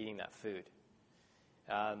shouldn't be eating that food.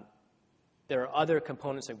 There are other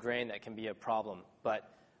components of grain that can be a problem,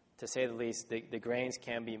 but to say the least, the grains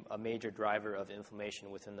can be a major driver of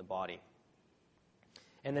inflammation within the body.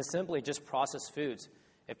 And then simply just processed foods.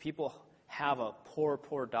 If people have a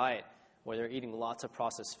poor diet where they're eating lots of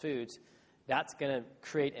processed foods, that's going to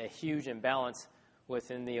create a huge imbalance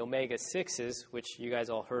within the omega-6s, which you guys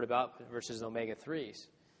all heard about, versus omega-3s.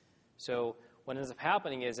 So what ends up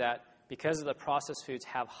happening is that because of the processed foods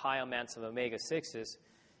have high amounts of omega-6s,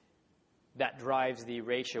 that drives the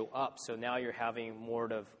ratio up. So now you're having more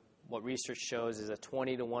of what research shows is a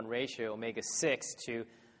 20-to-1 ratio omega-6 to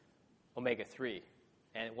omega-3.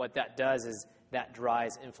 And what that does is that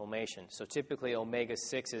drives inflammation. So typically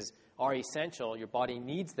omega-6s are essential. Your body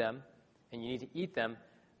needs them, and you need to eat them,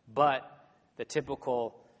 but the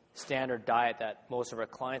typical standard diet that most of our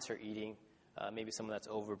clients are eating, maybe someone that's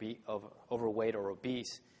overweight or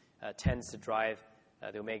obese, tends to drive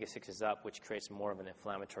the omega-6s up, which creates more of an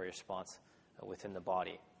inflammatory response within the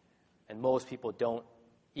body. And most people don't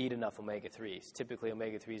eat enough omega-3s. Typically,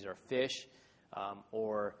 omega-3s are fish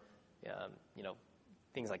or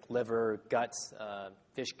things like liver, guts,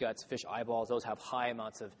 fish eyeballs. Those have high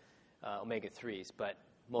amounts of omega-3s, but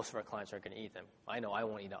most of our clients aren't going to eat them. I know I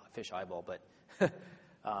won't eat a fish eyeball, but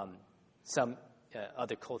some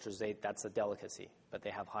other cultures, that's a delicacy, but they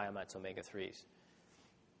have high amounts of omega-3s.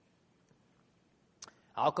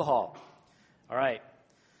 Alcohol. All right.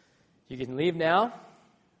 You can leave now,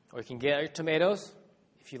 or you can get your tomatoes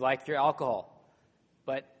if you like your alcohol.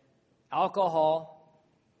 But alcohol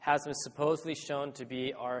has been supposedly shown to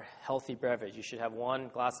be our healthy beverage. You should have 1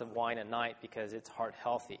 glass of wine a night because it's heart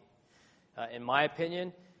healthy. In my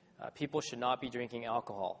opinion, people should not be drinking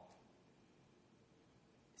alcohol.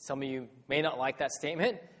 Some of you may not like that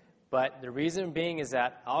statement, but the reason being is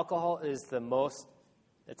that alcohol is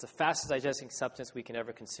it's the fastest digesting substance we can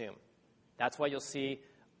ever consume. That's why you'll see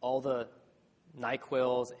all the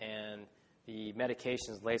NyQuils and the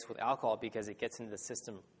medications laced with alcohol, because it gets into the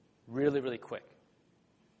system really, really quick,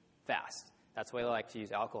 fast. That's why they like to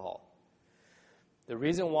use alcohol. The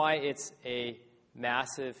reason why it's a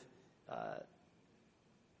massive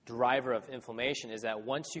driver of inflammation is that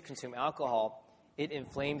once you consume alcohol, it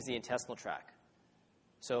inflames the intestinal tract.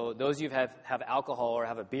 So those of you who have alcohol or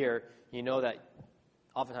have a beer, you know that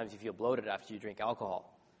oftentimes you feel bloated after you drink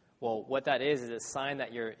alcohol. Well, what that is a sign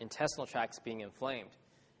that your intestinal tract is being inflamed.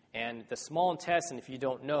 And the small intestine, if you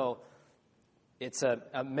don't know, it's a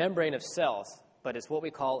membrane of cells, but it's what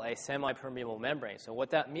we call a semi-permeable membrane. So what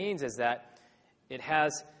that means is that it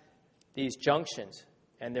has these junctions,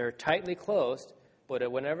 and they're tightly closed,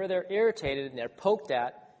 but whenever they're irritated and they're poked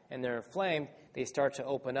at and they're inflamed, they start to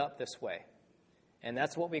open up this way. And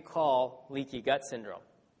that's what we call leaky gut syndrome.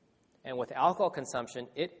 And with alcohol consumption,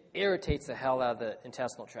 it irritates the hell out of the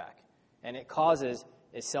intestinal tract, and it causes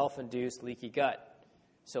a self-induced leaky gut.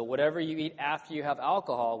 So whatever you eat after you have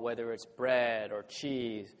alcohol, whether it's bread or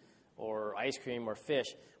cheese or ice cream or fish,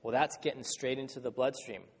 well, that's getting straight into the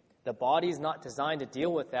bloodstream. The body's not designed to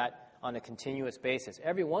deal with that on a continuous basis.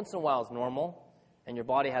 Every once in a while is normal, and your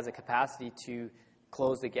body has a capacity to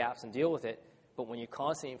close the gaps and deal with it. But when you're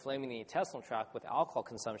constantly inflaming the intestinal tract with alcohol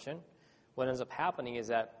consumption, what ends up happening is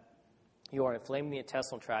that you are inflaming the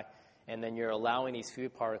intestinal tract, and then you're allowing these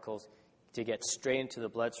food particles to get straight into the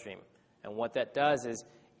bloodstream. And what that does is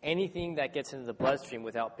anything that gets into the bloodstream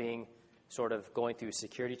without being sort of going through a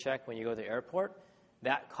security check when you go to the airport,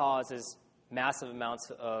 that causes massive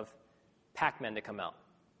amounts of Pac-Man to come out,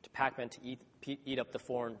 to Pac-Man to eat up the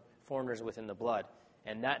foreigners within the blood.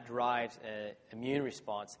 And that drives an immune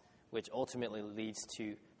response, which ultimately leads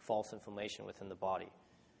to false inflammation within the body.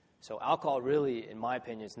 So alcohol really, in my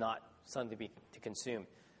opinion, is not something to consume.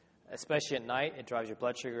 Especially at night, it drives your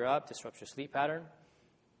blood sugar up, disrupts your sleep pattern.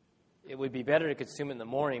 It would be better to consume it in the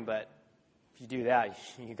morning, but if you do that,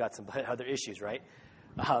 you got some other issues, right?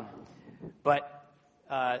 But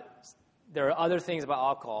there are other things about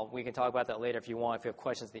alcohol. We can talk about that later if you want, if you have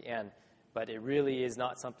questions at the end. But it really is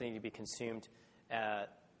not something to be consumed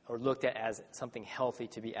or looked at as something healthy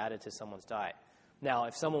to be added to someone's diet. Now,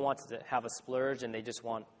 if someone wants to have a splurge and they just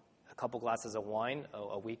want a couple glasses of wine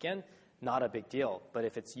a weekend, not a big deal. But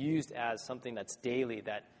if it's used as something that's daily,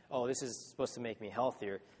 that, oh, this is supposed to make me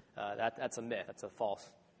healthier, that's a myth. That's a false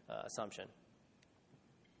assumption.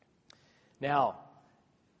 Now,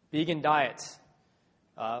 vegan diets,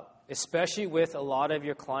 especially with a lot of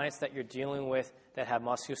your clients that you're dealing with that have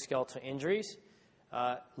musculoskeletal injuries,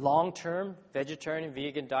 long-term vegetarian and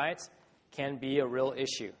vegan diets can be a real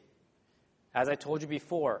issue. As I told you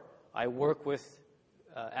before, I work with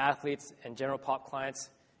athletes and general pop clients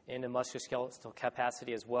in a musculoskeletal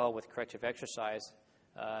capacity as well with corrective exercise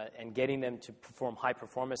and getting them to perform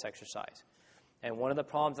high-performance exercise. And one of the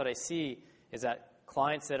problems that I see is that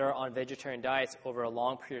clients that are on vegetarian diets over a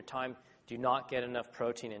long period of time do not get enough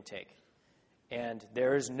protein intake. And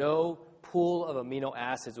there is no pool of amino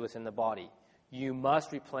acids within the body. You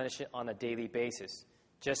must replenish it on a daily basis.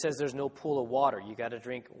 Just as there's no pool of water, you got to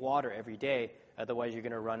drink water every day, otherwise you're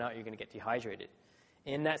going to run out, you're going to get dehydrated.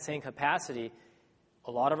 In that same capacity,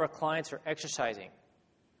 a lot of our clients are exercising.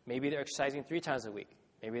 Maybe they're exercising 3 times a week.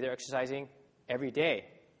 Maybe they're exercising every day.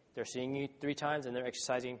 They're seeing you 3 times and they're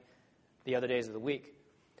exercising the other days of the week.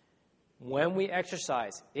 When we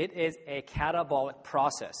exercise, it is a catabolic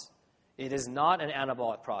process. It is not an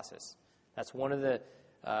anabolic process. That's one of the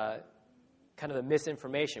kind of a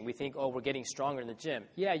misinformation. We think, oh, we're getting stronger in the gym.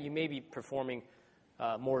 Yeah, you may be performing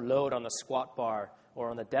more load on the squat bar or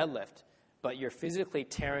on the deadlift, but you're physically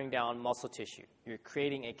tearing down muscle tissue. You're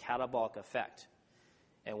creating a catabolic effect.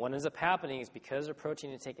 And what ends up happening is because the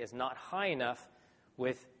protein intake is not high enough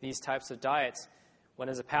with these types of diets, what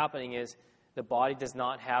ends up happening is the body does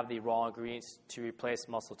not have the raw ingredients to replace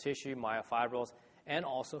muscle tissue, myofibrils, and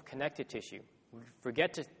also connective tissue. We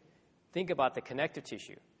forget to think about the connective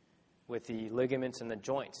tissue with the ligaments and the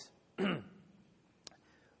joints.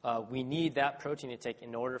 We need that protein intake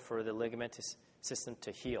in order for the ligamentous system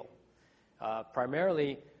to heal.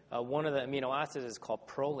 Primarily, one of the amino acids is called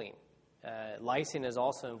proline. Lysine is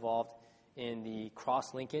also involved in the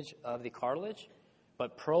cross-linkage of the cartilage,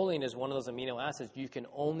 but proline is one of those amino acids you can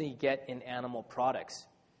only get in animal products,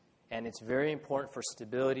 and it's very important for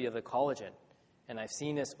stability of the collagen. And I've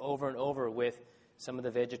seen this over and over with some of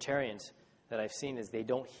the vegetarians that I've seen is they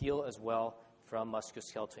don't heal as well from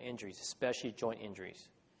musculoskeletal injuries, especially joint injuries.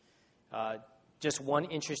 Just one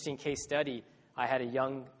interesting case study, I had a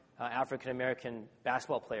young African-American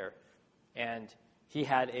basketball player, and he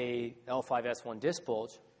had a L5-S1 disc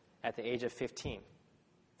bulge at the age of 15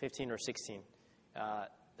 or 16.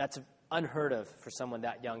 That's unheard of for someone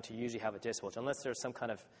that young to usually have a disc bulge, unless there's some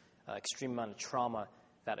kind of extreme amount of trauma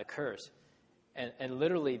that occurs. And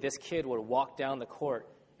literally, this kid would walk down the court,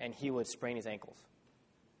 and he would sprain his ankles.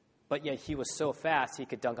 But yet he was so fast, he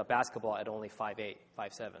could dunk a basketball at only 5'8",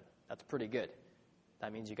 5'7". That's pretty good.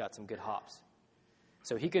 That means you got some good hops.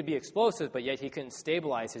 So he could be explosive, but yet he couldn't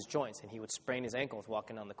stabilize his joints, and he would sprain his ankles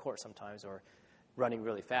walking on the court sometimes or running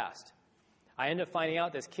really fast. I ended up finding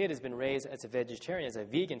out this kid has been raised as a vegetarian, as a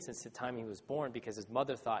vegan since the time he was born because his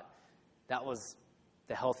mother thought that was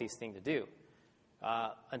the healthiest thing to do.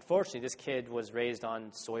 Unfortunately, this kid was raised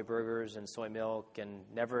on soy burgers and soy milk and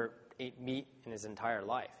never ate meat in his entire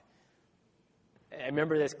life. I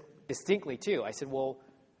remember this distinctly, too. I said, well,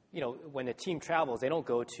 when the team travels, they don't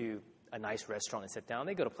go to a nice restaurant and sit down.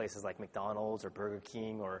 They go to places like McDonald's or Burger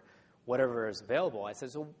King or whatever is available. I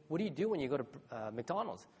said, so what do you do when you go to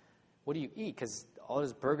McDonald's? What do you eat? Because all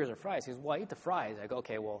those burgers and fries. He goes, well, I eat the fries. I go,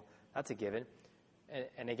 okay, well, that's a given.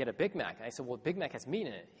 And I get a Big Mac. And I said, well, Big Mac has meat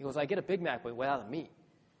in it. He goes, I get a Big Mac but without the meat.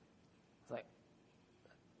 I was like,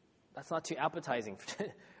 that's not too appetizing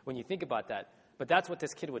when you think about that. But that's what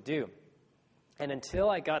this kid would do. And until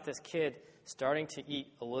I got this kid starting to eat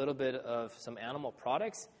a little bit of some animal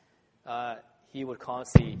products, he would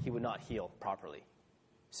not heal properly.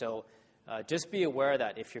 So just be aware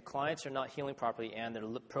that if your clients are not healing properly and their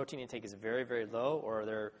protein intake is very, very low, or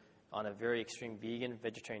they're on a very extreme vegan,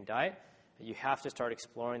 vegetarian diet, you have to start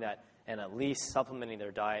exploring that and at least supplementing their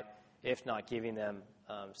diet, if not giving them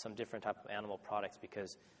some different type of animal products,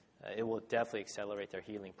 because it will definitely accelerate their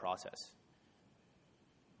healing process.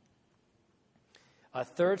 A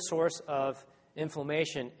third source of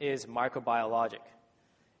inflammation is microbiologic.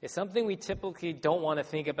 It's something we typically don't want to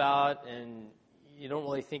think about, and you don't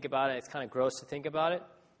really think about it. It's kind of gross to think about it.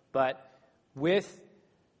 But with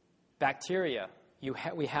bacteria,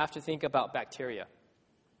 we have to think about bacteria.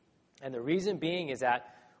 And the reason being is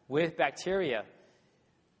that with bacteria,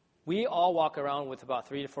 we all walk around with about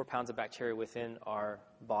 3 to 4 pounds of bacteria within our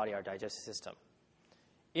body, our digestive system.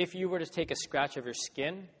 If you were to take a scratch of your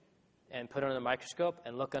skin and put it under the microscope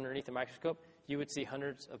and look underneath the microscope, you would see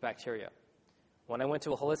hundreds of bacteria. When I went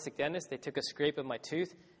to a holistic dentist, they took a scrape of my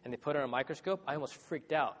tooth and they put it on a microscope. I almost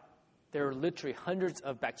freaked out. There were literally hundreds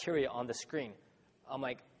of bacteria on the screen. I'm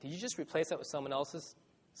like, did you just replace that with someone else's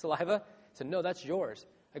saliva? He said, no, that's yours.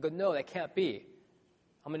 I go, no, that can't be.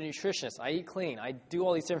 I'm a nutritionist. I eat clean. I do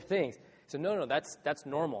all these different things. So no, that's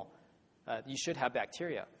normal. You should have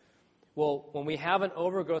bacteria. Well, when we have an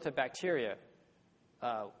overgrowth of bacteria,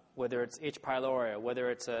 whether it's H. pylori, or whether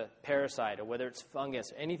it's a parasite, or whether it's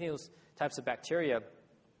fungus, or anything of those types of bacteria,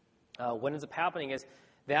 what ends up happening is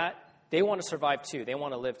that they want to survive too. They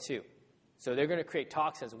want to live too. So they're going to create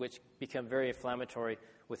toxins which become very inflammatory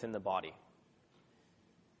within the body.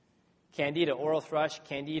 Candida, oral thrush,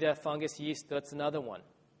 Candida, fungus, yeast, that's another one.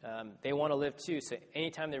 They want to live too. So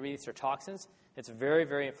anytime they release their toxins, it's very,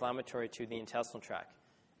 very inflammatory to the intestinal tract.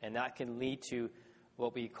 And that can lead to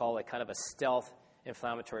what we call a kind of a stealth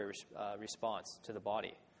inflammatory response to the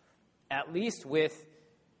body. At least with,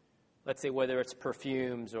 let's say, whether it's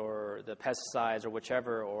perfumes or the pesticides or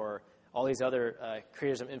whichever, or all these other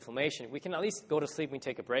creators of inflammation, we can at least go to sleep and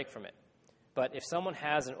take a break from it. But if someone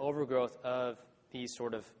has an overgrowth of these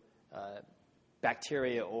sort of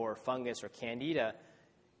bacteria or fungus or candida,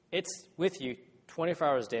 it's with you 24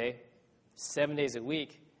 hours a day, 7 days a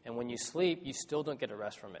week, and when you sleep, you still don't get a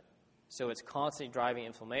rest from it. So it's constantly driving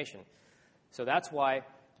inflammation. So that's why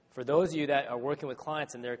For those of you that are working with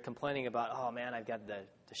clients and they're complaining about, oh man, I've got the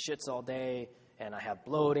shits all day, and I have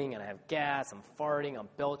bloating, and I have gas, I'm farting, I'm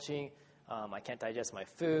belching, I can't digest my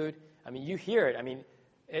food. I mean, you hear it. I mean,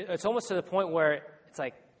 it's almost to the point where it's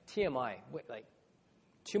like TMI, like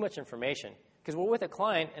too much information. Because we're with a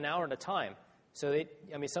client an hour at a time. So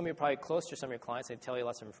some of you are probably close to some of your clients, they tell you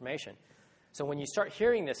lots of information. So when you start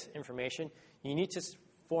hearing this information, you need to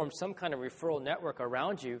form some kind of referral network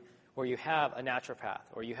around you where you have a naturopath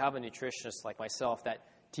or you have a nutritionist like myself that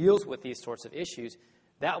deals with these sorts of issues.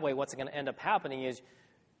 That way, what's going to end up happening is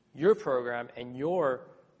your program and your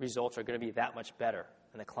results are going to be that much better.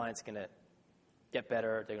 And the client's going to get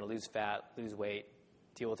better, they're going to lose fat, lose weight,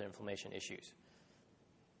 deal with inflammation issues.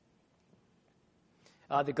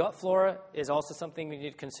 The gut flora is also something we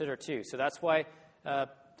need to consider too. So that's why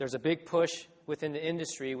there's a big push within the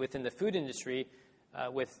industry, within the food industry,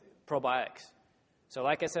 with probiotics. So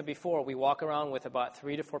like I said before, we walk around with about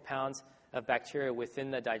 3 to 4 pounds of bacteria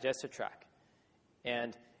within the digestive tract.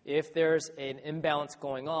 And if there's an imbalance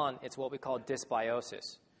going on, it's what we call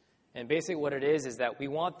dysbiosis. And basically what it is that we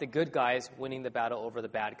want the good guys winning the battle over the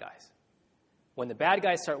bad guys. When the bad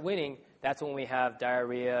guys start winning, that's when we have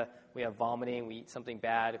diarrhea, we have vomiting, we eat something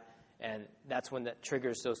bad, and that's when that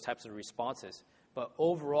triggers those types of responses. But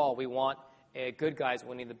overall, we want good guys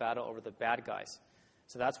winning the battle over the bad guys.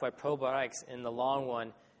 So that's why probiotics, in the long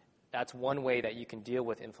run, that's one way that you can deal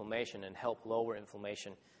with inflammation and help lower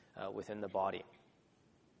inflammation within the body.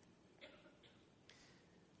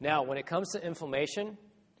 Now, when it comes to inflammation,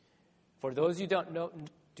 for those who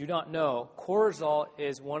do not know, cortisol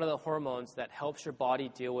is one of the hormones that helps your body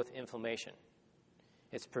deal with inflammation.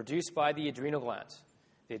 It's produced by the adrenal glands.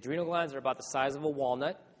 The adrenal glands are about the size of a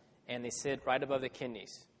walnut, and they sit right above the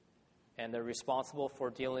kidneys. And they're responsible for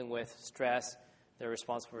dealing with stress. They're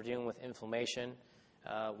responsible for dealing with inflammation.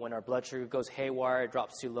 When our blood sugar goes haywire, it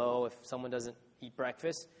drops too low. If someone doesn't eat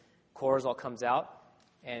breakfast, cortisol comes out,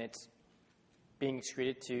 and it's being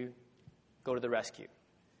excreted to go to the rescue.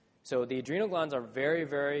 So the adrenal glands are very,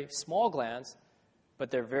 very small glands,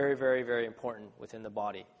 but they're very, very, very important within the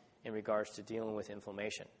body in regards to dealing with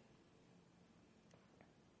inflammation.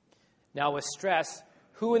 Now with stress,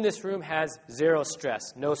 who in this room has zero stress,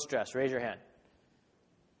 no stress? Raise your hand.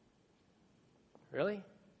 Really?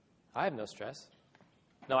 I have no stress.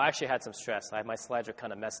 No, I actually had some stress. My slides are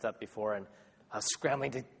kind of messed up before, and I was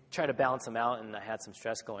scrambling to try to balance them out, and I had some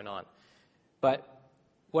stress going on. But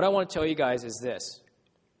what I want to tell you guys is this.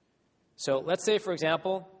 So let's say, for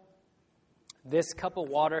example, this cup of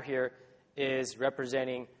water here is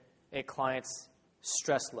representing a client's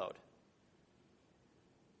stress load.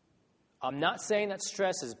 I'm not saying that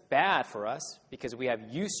stress is bad for us because we have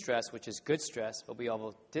eustress, which is good stress, but we have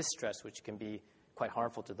distress, which can be quite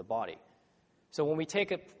harmful to the body. So when we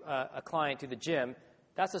take a client to the gym,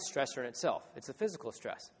 that's a stressor in itself. It's a physical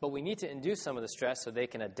stress. But we need to induce some of the stress so they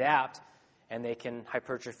can adapt and they can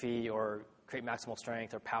hypertrophy or create maximal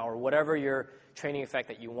strength or power, whatever your training effect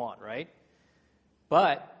that you want, right?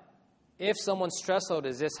 But if someone's stress load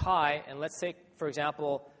is this high, and let's say, for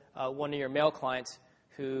example, one of your male clients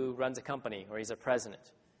who runs a company or he's a president.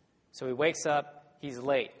 So he wakes up, he's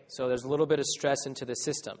late. So there's a little bit of stress into the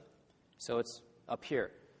system. So it's up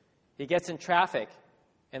here. He gets in traffic,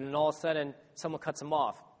 and then all of a sudden, someone cuts him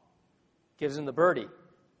off, gives him the birdie,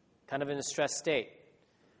 kind of in a stressed state.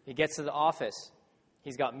 He gets to the office.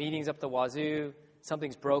 He's got meetings up the wazoo.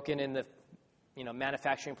 Something's broken in the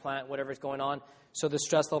manufacturing plant, whatever's going on. So the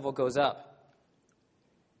stress level goes up.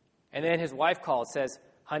 And then his wife calls, says,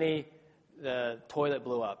 honey, the toilet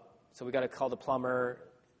blew up. So we got to call the plumber,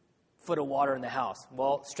 foot of water in the house.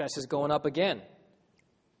 Well, stress is going up again.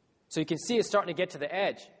 So you can see it's starting to get to the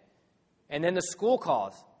edge. And then the school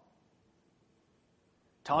calls.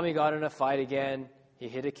 Tommy got in a fight again. He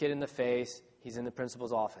hit a kid in the face. He's in the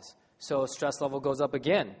principal's office. So stress level goes up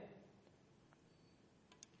again.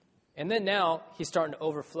 And then now he's starting to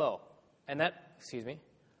overflow. And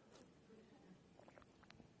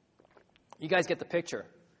you guys get the picture.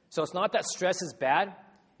 So it's not that stress is bad.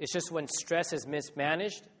 It's just when stress is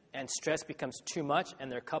mismanaged and stress becomes too much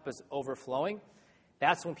and their cup is overflowing,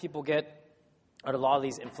 that's when people get a lot of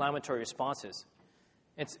these inflammatory responses.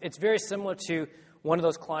 It's very similar to one of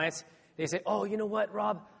those clients. They say, oh, you know what,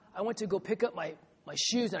 Rob? I went to go pick up my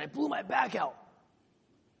shoes and I blew my back out.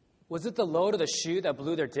 Was it the load of the shoe that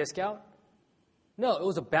blew their disc out? No, it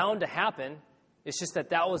was bound to happen. It's just that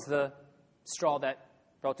was the straw that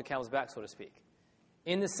broke the camel's back, so to speak.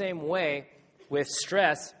 In the same way, with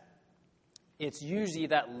stress, it's usually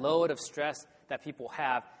that load of stress that people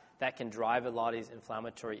have that can drive a lot of these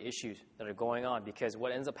inflammatory issues that are going on. Because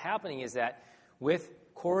what ends up happening is that with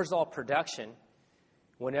cortisol production,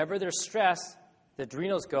 whenever there's stress, the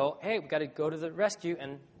adrenals go, hey, we've got to go to the rescue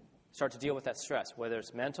and start to deal with that stress, whether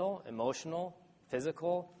it's mental, emotional,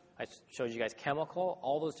 physical. I showed you guys chemical,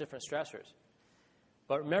 all those different stressors.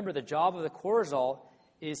 But remember, the job of the cortisol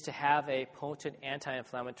is to have a potent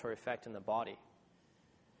anti-inflammatory effect in the body.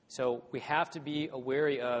 So we have to be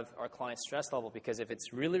wary of our client's stress level, because if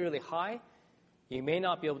it's really, really high, you may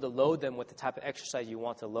not be able to load them with the type of exercise you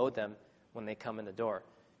want to load them when they come in the door.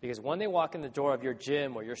 Because when they walk in the door of your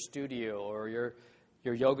gym or your studio or your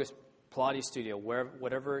yoga Pilates studio,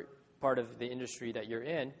 whatever part of the industry that you're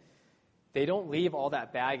in, they don't leave all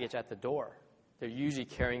that baggage at the door. They're usually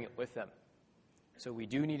carrying it with them. So we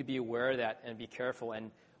do need to be aware of that and be careful and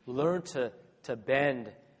learn to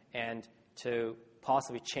bend and to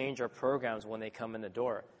possibly change our programs when they come in the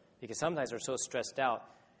door. Because sometimes they're so stressed out,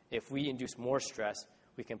 if we induce more stress,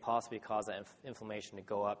 we can possibly cause that inflammation to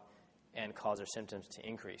go up and cause our symptoms to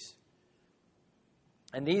increase.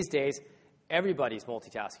 And these days, everybody's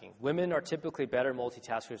multitasking. Women are typically better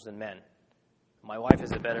multitaskers than men. My wife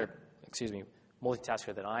is a better,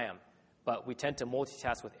 multitasker than I am. But we tend to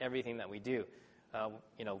multitask with everything that we do.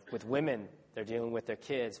 With women, they're dealing with their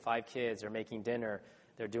kids, 5 kids, they're making dinner,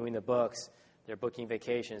 they're doing the books, they're booking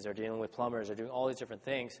vacations, they're dealing with plumbers, they're doing all these different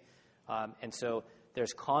things. And so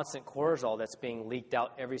there's constant cortisol that's being leaked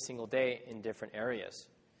out every single day in different areas.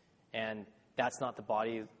 And that's not the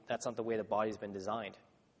way the body's been designed.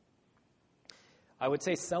 I would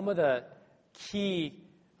say some of the key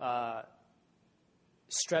stressors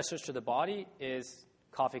to the body is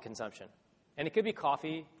coffee consumption. And it could be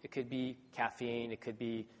coffee, it could be caffeine, it could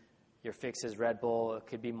be your fix is Red Bull, it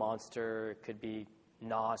could be Monster, it could be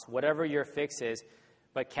NOS, whatever your fix is.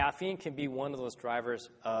 But caffeine can be one of those drivers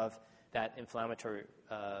of that inflammatory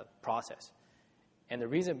process. And the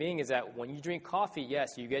reason being is that when you drink coffee,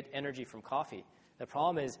 yes, you get energy from coffee. The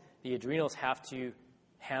problem is the adrenals have to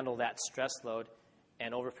handle that stress load,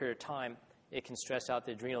 and over a period of time, it can stress out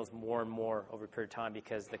the adrenals more and more over a period of time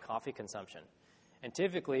because of the coffee consumption. And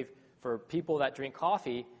typically, for people that drink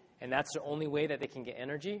coffee, and that's the only way that they can get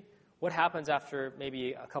energy, what happens after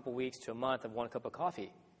maybe a couple weeks to a month of 1 cup of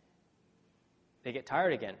coffee? They get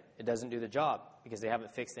tired again. It doesn't do the job because they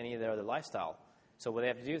haven't fixed any of their other lifestyle. So what they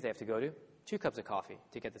have to do is they have to go to 2 cups of coffee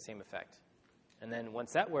to get the same effect. And then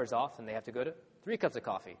once that wears off, then they have to go to 3 cups of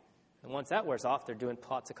coffee. And once that wears off, they're doing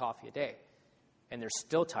pots of coffee a day. And they're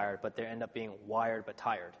still tired, but they end up being wired but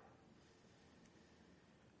tired.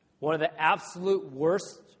 One of the absolute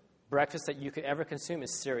worst breakfasts that you could ever consume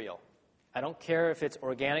is cereal. I don't care if it's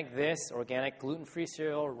organic organic gluten-free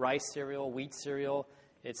cereal, rice cereal, wheat cereal,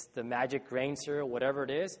 it's the magic grain cereal, whatever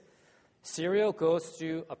it is. Cereal goes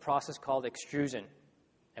through a process called extrusion.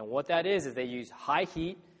 And what that is they use high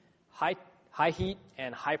heat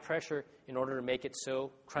and high pressure in order to make it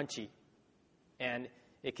so crunchy. And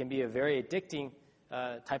it can be a very addicting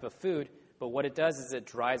type of food, but what it does is it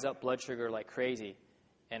dries up blood sugar like crazy,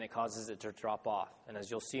 and it causes it to drop off. And as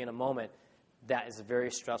you'll see in a moment, that is very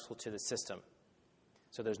stressful to the system.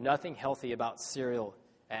 So there's nothing healthy about cereal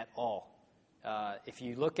at all. If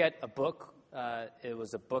you look at a book, it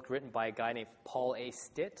was a book written by a guy named Paul A.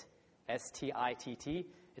 Stitt, S-T-I-T-T.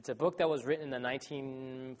 It's a book that was written in the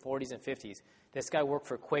 1940s and 50s. This guy worked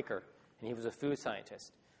for Quaker, and he was a food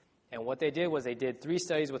scientist. And what they did was they did 3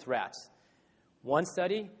 studies with rats. One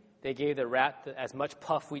study, they gave the rat as much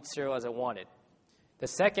puff wheat cereal as it wanted. The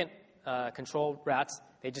second control rats,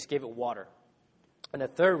 they just gave it water. And the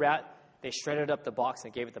third rat, they shredded up the box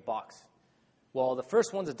and gave it the box. Well, the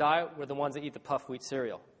first ones to die were the ones that eat the puff wheat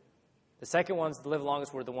cereal. The second ones to live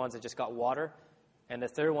longest were the ones that just got water. And the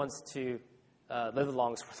third ones to live the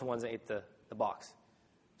longest were the ones that ate the box.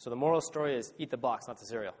 So the moral of the story is eat the box, not the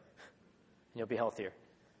cereal. And you'll be healthier.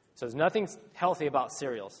 So there's nothing healthy about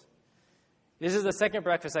cereals. This is the second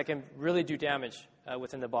breakfast that can really do damage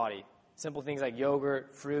within the body. Simple things like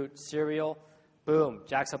yogurt, fruit, cereal, boom,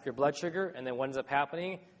 jacks up your blood sugar, and then what ends up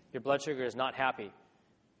happening? Your blood sugar is not happy.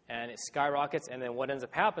 And it skyrockets, and then what ends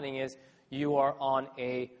up happening is you are on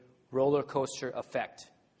a roller coaster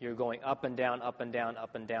effect. You're going up and down, up and down,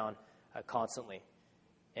 up and down constantly.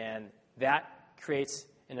 And that creates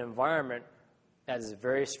an environment that is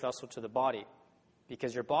very stressful to the body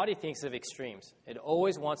because your body thinks of extremes. It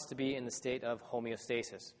always wants to be in the state of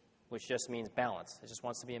homeostasis, which just means balance. It just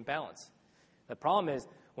wants to be in balance. The problem is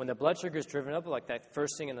when the blood sugar is driven up like that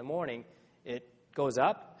first thing in the morning, it goes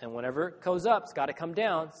up, and whenever it goes up, it's got to come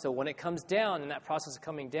down. So when it comes down, in that process of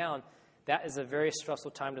coming down, that is a very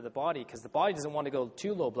stressful time to the body because the body doesn't want to go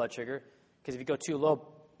too low blood sugar because if you go too low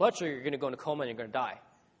blood sugar, you're going to go into coma and you're going to die.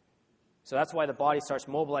 So that's why the body starts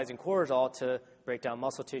mobilizing cortisol to break down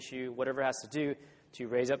muscle tissue, whatever it has to do to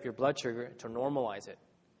raise up your blood sugar to normalize it.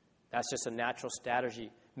 That's just a natural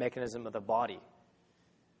strategy mechanism of the body.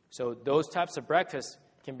 So those types of breakfasts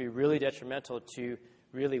can be really detrimental to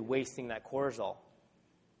really wasting that cortisol.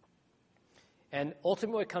 And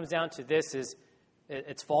ultimately what it comes down to this is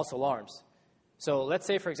it's false alarms. So let's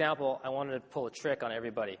say, for example, I wanted to pull a trick on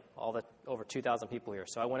everybody, all the over 2,000 people here.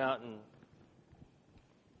 So I went out and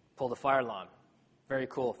pulled a fire alarm. Very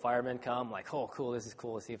cool. Firemen come, like, oh, cool, this is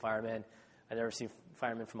cool to see firemen. I never see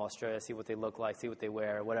firemen from Australia, see what they look like, see what they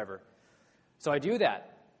wear, whatever. So I do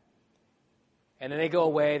that. And then they go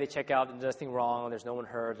away, they check out, there's nothing wrong, there's no one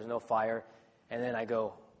hurt, there's no fire. And then I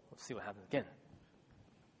go, let's see what happens again.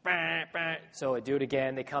 So I do it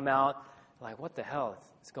again, they come out, like, what the hell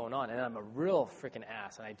is going on? And I'm a real freaking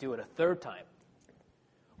ass, and I do it a third time.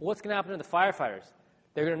 Well, what's going to happen to the firefighters?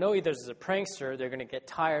 They're going to know either this is a prankster, they're going to get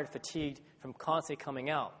tired, fatigued from constantly coming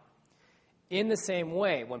out. In the same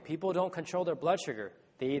way, when people don't control their blood sugar,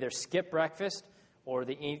 they either skip breakfast or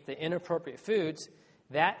they eat the inappropriate foods.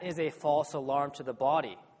 That is a false alarm to the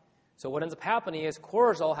body. So what ends up happening is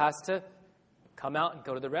cortisol has to come out and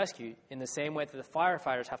go to the rescue in the same way that the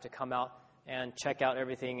firefighters have to come out and check out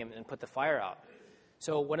everything and put the fire out.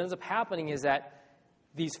 So what ends up happening is that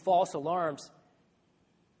these false alarms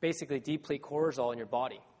basically deplete cortisol in your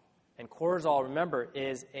body. And cortisol, remember,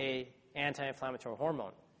 is an anti-inflammatory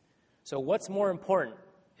hormone. So what's more important?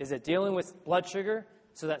 Is it dealing with blood sugar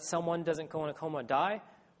so that someone doesn't go in a coma and die?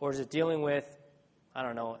 Or is it dealing with, I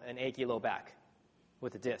don't know, an achy low back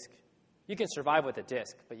with a disc? You can survive with a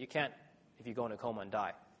disc, but you can't if you go in a coma and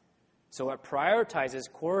die. So it prioritizes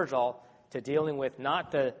cortisol to dealing with not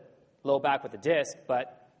the low back with the disc,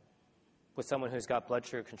 but with someone who's got blood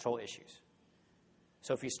sugar control issues.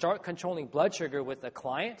 So if you start controlling blood sugar with a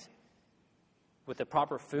client, with the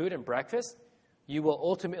proper food and breakfast, you will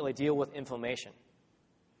ultimately deal with inflammation.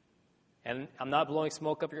 And I'm not blowing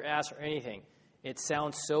smoke up your ass or anything. It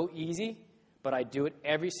sounds so easy, but I do it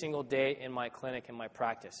every single day in my clinic, in my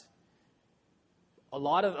practice.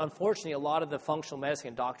 Unfortunately, a lot of the functional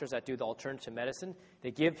medicine doctors that do the alternative medicine, they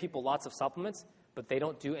give people lots of supplements, but they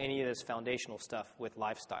don't do any of this foundational stuff with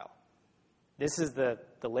lifestyle. This is the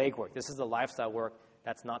legwork. This is the lifestyle work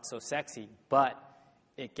that's not so sexy, but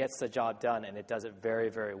it gets the job done, and it does it very,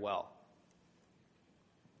 very well.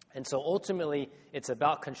 And so ultimately, it's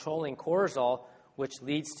about controlling cortisol, which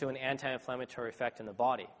leads to an anti-inflammatory effect in the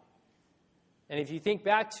body. And if you think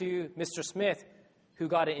back to Mr. Smith, who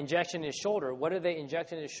got an injection in his shoulder, what did they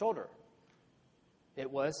inject in his shoulder? It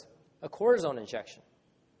was a cortisone injection.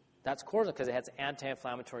 That's cortisol because it has an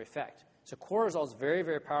anti-inflammatory effect. So cortisol is very,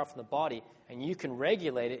 very powerful in the body, and you can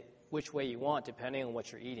regulate it which way you want depending on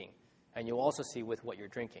what you're eating. And you'll also see with what you're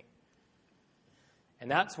drinking. And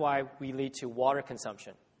that's why we lead to water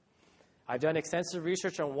consumption. I've done extensive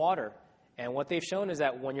research on water, and what they've shown is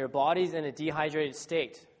that when your body's in a dehydrated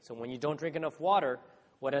state, so when you don't drink enough water,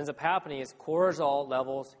 what ends up happening is cortisol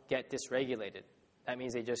levels get dysregulated. That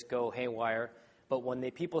means they just go haywire. But when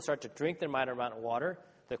people start to drink their right amount of water,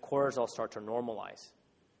 the cortisol starts to normalize.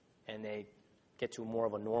 And they get to more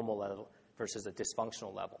of a normal level versus a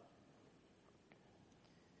dysfunctional level.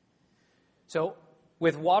 So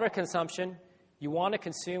with water consumption, you want to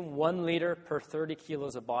consume 1 liter per 30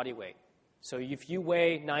 kilos of body weight. So if you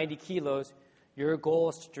weigh 90 kilos, your goal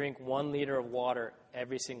is to drink 1 liter of water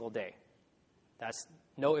every single day. That's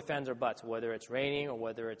no ifs, ands, or buts, whether it's raining or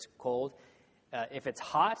whether it's cold. If it's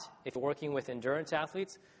hot, if you're working with endurance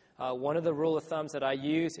athletes, one of the rule of thumbs that I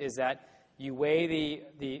use is that you weigh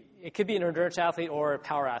it could be an endurance athlete or a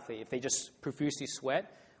power athlete. If they just profusely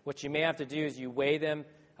sweat, what you may have to do is you weigh them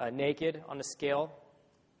naked on a scale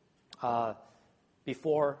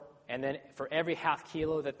before, and then for every half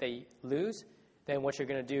kilo that they lose, then what you're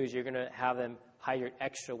going to do is you're going to have them hydrate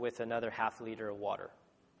extra with another half liter of water.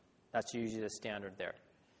 That's usually the standard there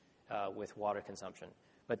with water consumption.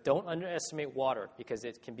 But don't underestimate water because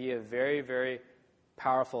it can be a very, very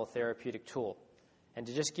powerful therapeutic tool. And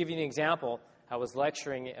to just give you an example, I was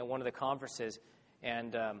lecturing at one of the conferences,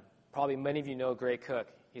 and probably many of you know Greg Cook.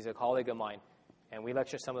 He's a colleague of mine, and we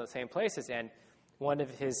lecture some of the same places. And one of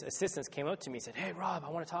his assistants came up to me and said, "Hey, Rob, I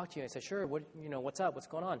want to talk to you." I said, "Sure. What's up? What's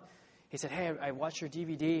going on?" He said, "Hey, I watched your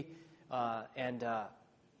DVD, and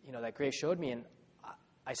that Greg showed me, and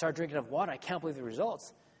I started drinking enough water. I can't believe the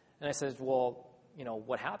results." And I said, "Well,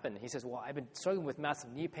 what happened?" He says, "Well, I've been struggling with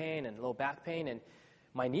massive knee pain and low back pain, and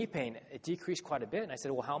my knee pain, it decreased quite a bit." And I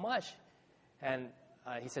said, "Well, how much?" And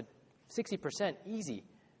he said, 60% easy.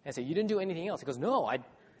 And I said, "You didn't do anything else?" He goes, "No,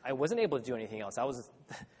 I wasn't able to do anything else.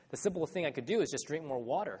 The simplest thing I could do is just drink more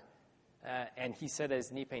water." And he said that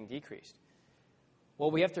his knee pain decreased.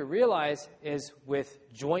 What we have to realize is with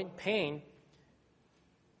joint pain,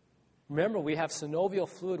 Remember, we have synovial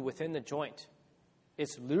fluid within the joint.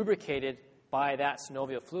 It's lubricated by that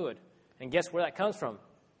synovial fluid. And guess where that comes from?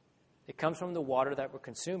 It comes from the water that we're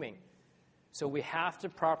consuming. So we have to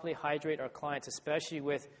properly hydrate our clients, especially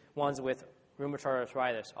with ones with rheumatoid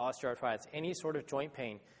arthritis, osteoarthritis, any sort of joint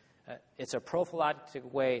pain. It's a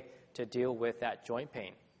prophylactic way to deal with that joint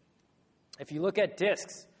pain. If you look at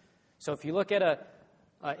discs, so if you look at an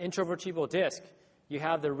intervertebral disc, you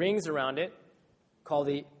have the rings around it called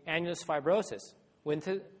the annulus fibrosus.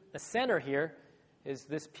 Within the center here is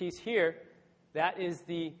this piece here. That is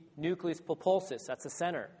the nucleus pulposus. That's the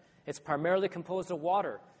center. It's primarily composed of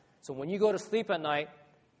water. So when you go to sleep at night,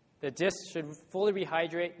 the disc should fully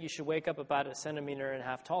rehydrate. You should wake up about 1.5 centimeters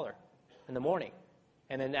taller in the morning.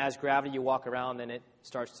 And then as gravity, you walk around, then it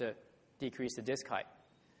starts to decrease the disc height.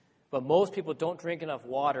 But most people don't drink enough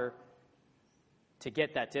water to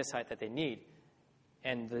get that disc height that they need.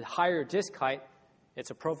 And the higher disc height,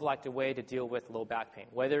 it's a prophylactic way to deal with low back pain,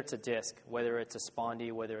 whether it's a disc, whether it's a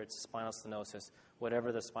spondy, whether it's spinal stenosis,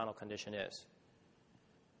 whatever the spinal condition is.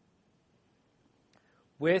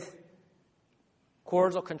 With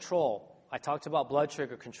cortisol control, I talked about blood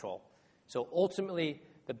sugar control. So ultimately,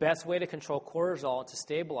 the best way to control cortisol, to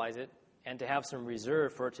stabilize it, and to have some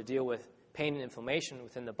reserve for it to deal with pain and inflammation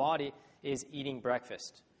within the body is eating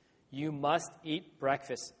breakfast. You must eat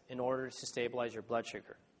breakfast in order to stabilize your blood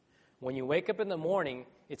sugar. When you wake up in the morning,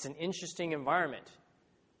 it's an interesting environment.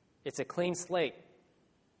 It's a clean slate.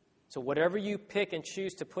 So whatever you pick and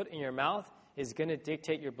choose to put in your mouth is going to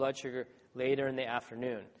dictate your blood sugar later in the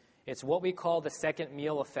afternoon. It's what we call the second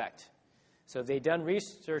meal effect. So they've done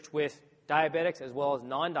research with diabetics as well as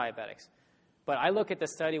non-diabetics. But I look at the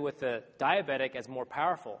study with the diabetic as more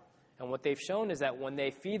powerful. And what they've shown is that when they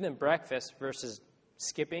feed them breakfast versus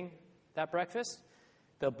skipping that breakfast,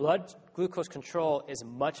 the blood glucose control is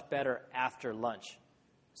much better after lunch.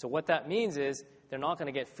 So what that means is they're not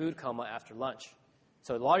going to get food coma after lunch.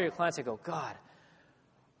 So a lot of your clients will go, God,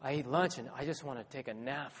 I ate lunch and I just want to take a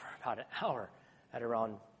nap for about an hour at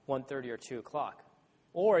around 1:30 or 2 o'clock.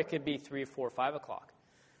 Or it could be 3, 4, 5 o'clock.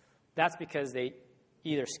 That's because they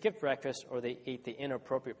either skipped breakfast or they ate the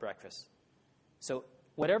inappropriate breakfast. So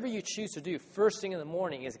whatever you choose to do first thing in the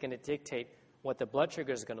morning is going to dictate what the blood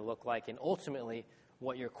sugar is going to look like and ultimately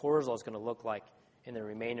what your cortisol is going to look like in the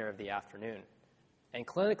remainder of the afternoon. And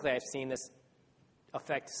clinically, I've seen this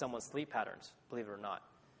affect someone's sleep patterns, believe it or not.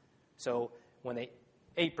 So when they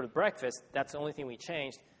ate for breakfast, that's the only thing we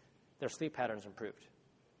changed, their sleep patterns improved.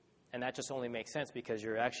 And that just only makes sense because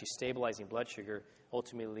you're actually stabilizing blood sugar,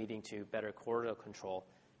 ultimately leading to better cortisol control,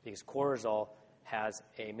 because cortisol has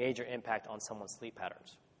a major impact on someone's sleep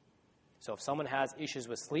patterns. So if someone has issues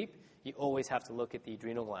with sleep, you always have to look at the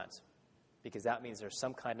adrenal glands, because that means there's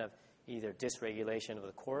some kind of either dysregulation of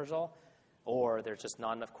the cortisol, or there's just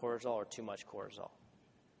not enough cortisol or too much cortisol.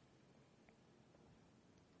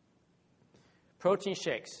 Protein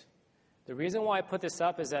shakes. The reason why I put this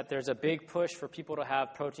up is that there's a big push for people to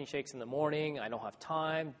have protein shakes in the morning. I don't have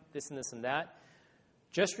time, this and this and that.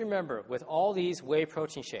 Just remember, with all these whey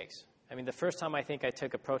protein shakes, I mean, the first time I think I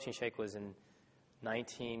took a protein shake was in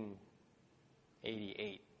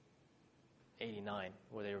 1988, 89,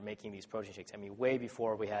 where they were making these protein shakes. I mean, way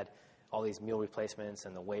before we had all these meal replacements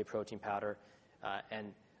and the whey protein powder.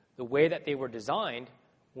 And the way that they were designed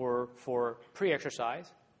were for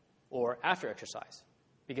pre-exercise or after exercise.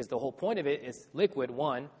 Because the whole point of it is liquid.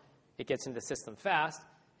 One, it gets into the system fast.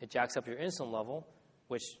 It jacks up your insulin level,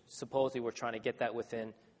 which supposedly we're trying to get that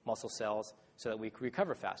within muscle cells so that we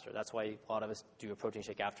recover faster. That's why a lot of us do a protein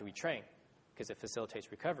shake after we train, because it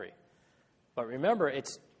facilitates recovery. But remember,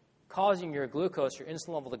 it's causing your glucose, your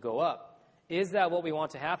insulin level to go up. Is that what we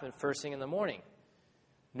want to happen first thing in the morning?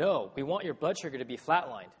 No, we want your blood sugar to be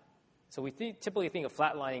flatlined. So we typically think of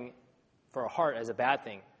flatlining for a heart as a bad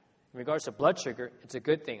thing. In regards to blood sugar, it's a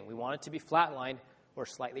good thing. We want it to be flatlined or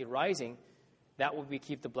slightly rising. That would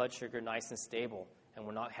keep the blood sugar nice and stable, and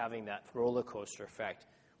we're not having that roller coaster effect,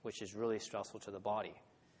 which is really stressful to the body.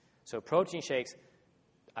 So protein shakes,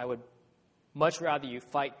 I would much rather you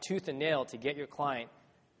fight tooth and nail to get your client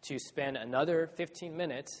to spend another 15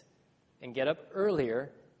 minutes and get up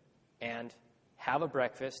earlier and have a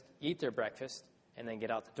breakfast, eat their breakfast, and then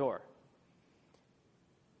get out the door.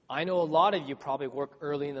 I know a lot of you probably work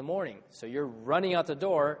early in the morning, so you're running out the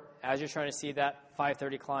door as you're trying to see that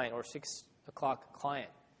 5:30 client or 6 o'clock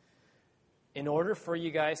client. In order for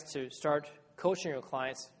you guys to start coaching your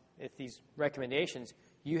clients with these recommendations,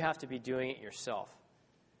 you have to be doing it yourself.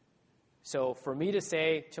 So for me to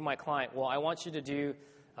say to my client, well, I want you to do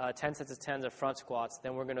 10 sets of 10s of front squats,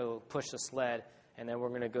 then we're going to push the sled, and then we're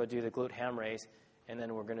going to go do the glute ham raise, and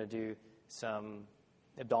then we're going to do some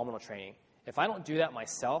abdominal training. If I don't do that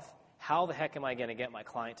myself, how the heck am I going to get my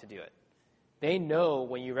client to do it? They know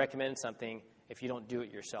when you recommend something if you don't do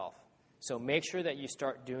it yourself. So make sure that you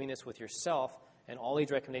start doing this with yourself and all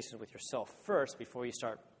these recommendations with yourself first before you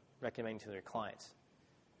start recommending to their clients.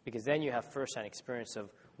 Because then you have first-hand experience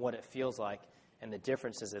of what it feels like and the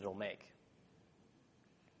differences it'll make.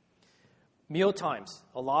 Meal times.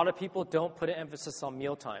 A lot of people don't put an emphasis on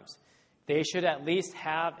meal times. They should at least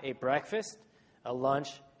have a breakfast, a lunch,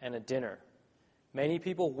 and a dinner. Many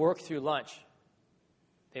people work through lunch.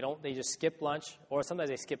 They just skip lunch, or sometimes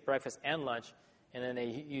they skip breakfast and lunch, and then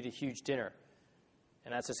they eat a huge dinner.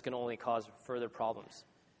 And that's just going to only cause further problems.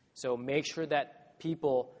 So make sure that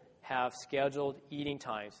people have scheduled eating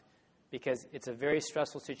times, because it's a very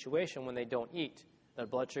stressful situation when they don't eat. Their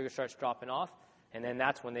blood sugar starts dropping off, and then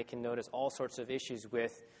that's when they can notice all sorts of issues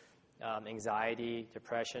with anxiety,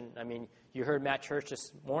 depression. I mean, you heard Matt Church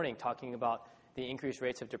this morning talking about the increased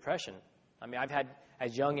rates of depression. I mean, I've had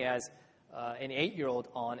as young as an 8-year-old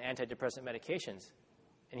on antidepressant medications,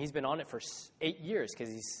 and he's been on it for 8 years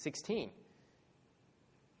because he's 16.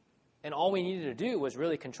 And all we needed to do was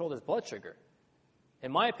really control his blood sugar.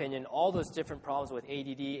 In my opinion, all those different problems with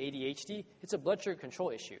ADD, ADHD, it's a blood sugar control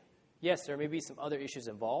issue. Yes, there may be some other issues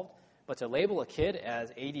involved, but to label a kid as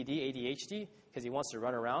ADD, ADHD because he wants to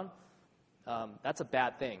run around, that's a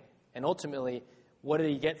bad thing. And ultimately, what did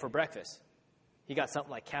he get for breakfast? He got something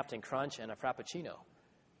like Captain Crunch and a Frappuccino.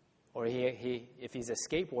 Or if he's a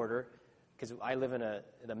skateboarder, because I live in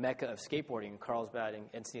the mecca of skateboarding in Carlsbad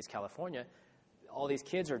and Encinitas, California, all these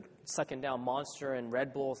kids are sucking down Monster and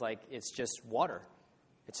Red Bulls like it's just water.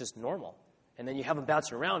 It's just normal. And then you have them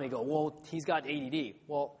bouncing around and you go, well, he's got ADD.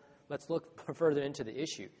 Well, let's look further into the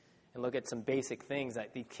issue and look at some basic things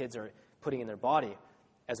that these kids are putting in their body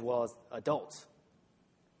as well as adults.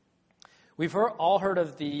 We've all heard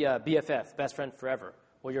of the BFF, Best Friend Forever.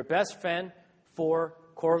 Well, your best friend for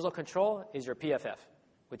cortisol control is your PFF,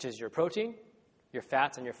 which is your protein, your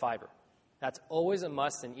fats, and your fiber. That's always a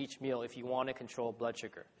must in each meal if you want to control blood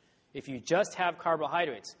sugar. If you just have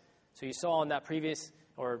carbohydrates, so you saw on that previous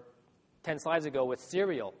or 10 slides ago with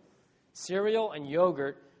cereal and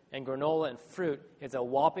yogurt and granola and fruit is a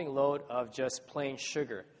whopping load of just plain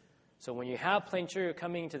sugar. So when you have plain sugar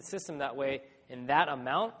coming into the system that way, in that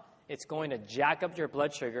amount, it's going to jack up your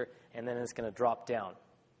blood sugar and then it's going to drop down.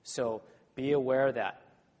 So be aware of that.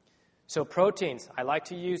 So proteins, I like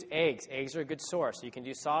to use eggs. Eggs are a good source. You can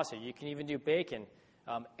do sausage. You can even do bacon.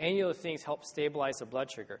 Any of those things help stabilize the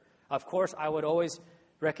blood sugar. Of course, I would always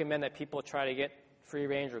recommend that people try to get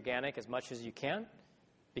free-range organic as much as you can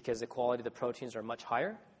because the quality of the proteins are much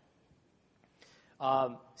higher.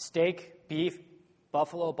 Steak, beef,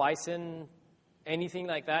 buffalo, bison, anything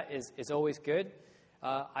like that is always good.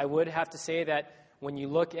 I would have to say that when you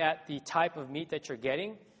look at the type of meat that you're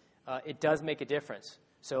getting, it does make a difference.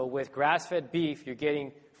 So with grass-fed beef, you're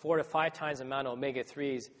getting 4 to 5 times the amount of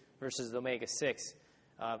omega-3s versus the omega-6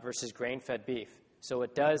 versus grain-fed beef. So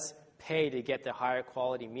it does pay to get the higher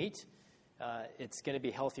quality meat. It's going to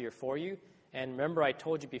be healthier for you. And remember, I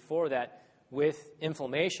told you before that with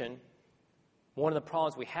inflammation, one of the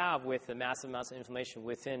problems we have with the massive amounts of inflammation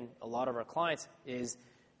within a lot of our clients is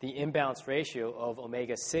the imbalance ratio of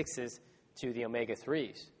omega-6s to the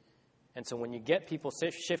omega-3s. And so when you get people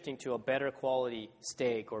shifting to a better quality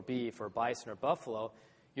steak or beef or bison or buffalo,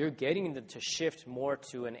 you're getting them to shift more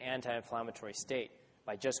to an anti-inflammatory state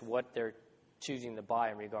by just what they're choosing to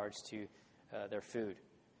buy in regards to their food.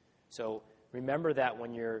 So remember that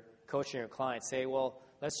when you're coaching your clients, say, well,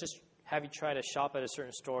 let's just have you try to shop at a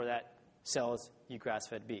certain store that sells you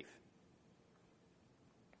grass-fed beef.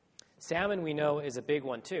 Salmon, we know, is a big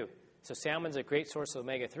one too. So salmon's a great source of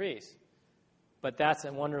omega-3s. But that's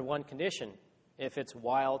under one condition, if it's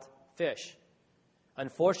wild fish.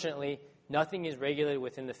 Unfortunately, nothing is regulated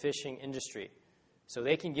within the fishing industry. So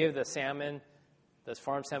they can give the salmon, the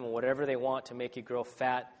farm salmon, whatever they want to make it grow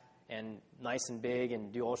fat and nice and big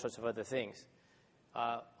and do all sorts of other things.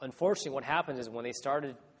 Unfortunately, what happens is when they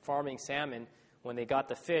started farming salmon, when they got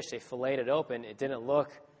the fish, they filleted it open. It didn't look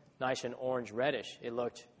nice and orange reddish. It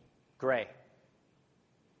looked gray.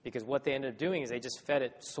 Because what they ended up doing is they just fed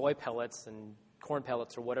it soy pellets and corn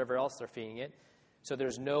pellets or whatever else they're feeding it. So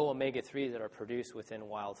there's no omega-3s that are produced within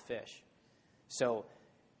wild fish. So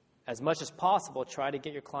as much as possible, try to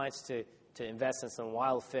get your clients to invest in some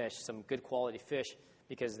wild fish, some good quality fish,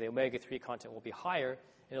 because the omega-3 content will be higher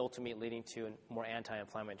and ultimately leading to a more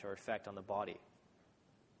anti-inflammatory effect on the body.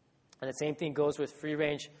 And the same thing goes with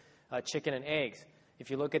free-range chicken and eggs. If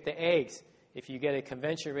you look at the eggs, if you get a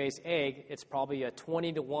conventionally raised egg, it's probably a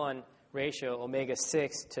 20-to-1 ratio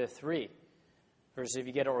omega-6 to 3. versus if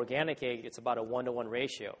you get an organic egg, it's about a 1-to-1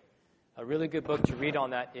 ratio. A really good book to read on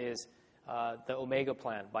that is The Omega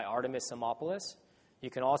Plan by Artemis Simopoulos. You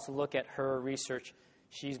can also look at her research.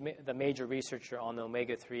 She's the major researcher on the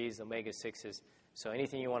omega-3s, omega-6s. So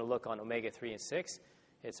anything you want to look on omega-3 and 6,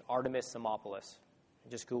 it's Artemis Simopoulos.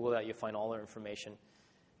 Just Google that, you'll find all her information.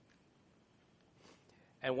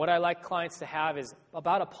 And what I like clients to have is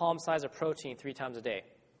about a palm size of protein 3 times a day.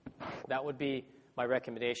 That would be my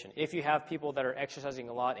recommendation. If you have people that are exercising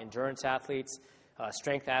a lot, endurance athletes,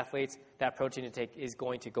 strength athletes, that protein intake is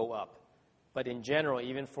going to go up. But in general,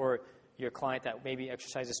 even for your client that maybe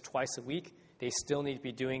exercises twice a week, they still need to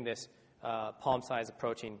be doing this palm size of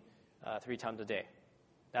protein 3 times a day.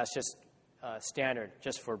 That's just standard,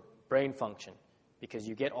 just for brain function, because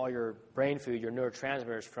you get all your brain food, your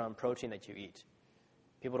neurotransmitters from protein that you eat.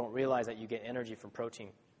 People don't realize that you get energy from protein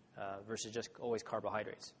versus just always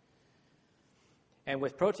carbohydrates. And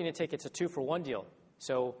with protein intake, it's a 2-for-1 deal.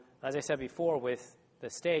 So, as I said before, with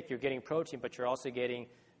the steak, you're getting protein, but you're also getting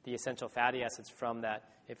the essential fatty acids from that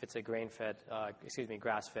if it's a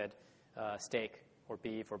grass-fed steak or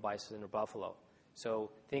beef or bison or buffalo.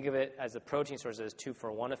 So think of it as the protein source as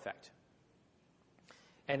 2-for-1 effect.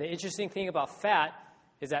 And the interesting thing about fat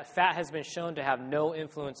is that fat has been shown to have no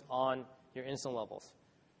influence on your insulin levels.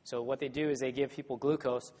 So what they do is they give people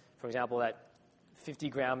glucose, for example, that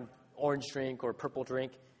 50-gram orange drink or purple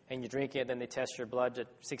drink, and you drink it, then they test your blood at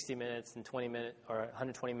 60 minutes and 20 minutes or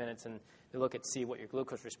 120 minutes, and they look at see what your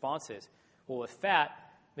glucose response is. Well, with fat,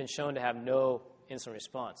 been shown to have no insulin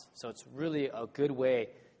response. So it's really a good way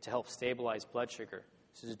to help stabilize blood sugar.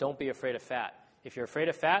 So just don't be afraid of fat. If you're afraid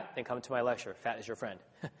of fat, then come to my lecture. Fat is your friend.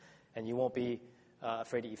 And you won't be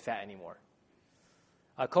afraid to eat fat anymore.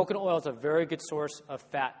 Coconut oil is a very good source of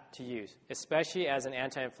fat to use, especially as an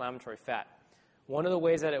anti-inflammatory fat. One of the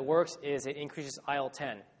ways that it works is it increases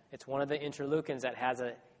IL-10. It's one of the interleukins that has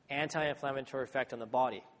an anti-inflammatory effect on the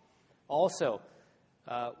body. Also,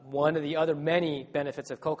 one of the other many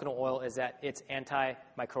benefits of coconut oil is that it's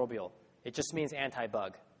antimicrobial. It just means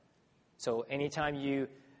anti-bug. So anytime you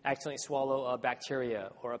accidentally swallow a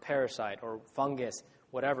bacteria or a parasite or fungus,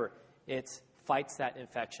 whatever, it fights that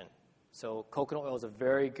infection. So coconut oil is a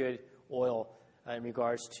very good oil in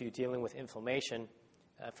regards to dealing with inflammation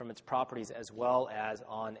from its properties, as well as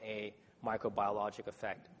on a microbiologic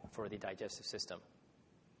effect for the digestive system.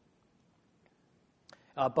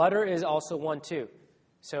 Butter is also one too.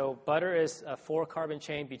 So butter is a 4-carbon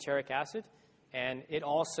chain butyric acid, and it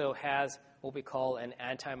also has what we call an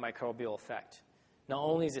antimicrobial effect. Not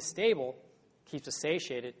only is it stable, keeps us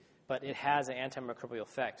satiated, but it has an antimicrobial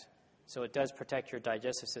effect. So it does protect your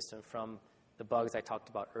digestive system from the bugs I talked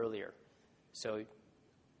about earlier. So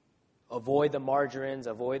avoid the margarines,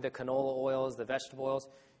 avoid the canola oils, the vegetable oils.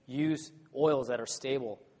 Use oils that are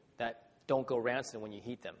stable, that don't go rancid when you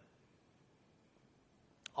heat them.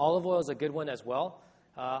 Olive oil is a good one as well.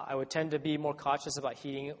 I would tend to be more cautious about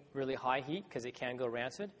heating really high heat because it can go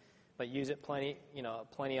rancid, but use it plenty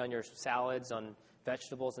on your salads, on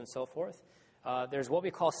vegetables, and so forth. There's what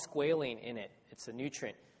we call squalene in it. It's a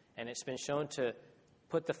nutrient, and it's been shown to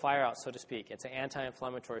put the fire out, so to speak. It's an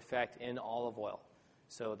anti-inflammatory effect in olive oil.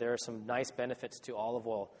 So there are some nice benefits to olive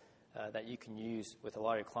oil that you can use with a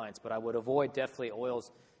lot of your clients, but I would avoid definitely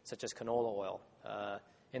oils such as canola oil.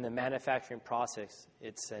 In the manufacturing process,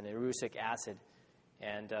 it's an erucic acid,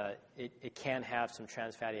 and it can have some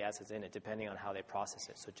trans fatty acids in it depending on how they process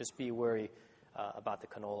it. So just be wary about the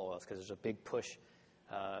canola oils, because there's a big push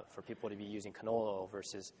for people to be using canola oil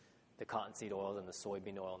versus the cottonseed oils and the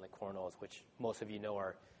soybean oil and the corn oils, which most of you know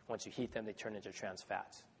are, once you heat them, they turn into trans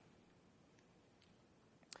fats.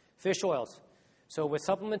 Fish oils. So with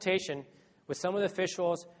supplementation, with some of the fish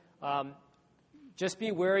oils, just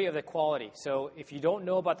be wary of the quality. So if you don't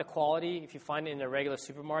know about the quality, if you find it in a regular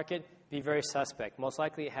supermarket, be very suspect. Most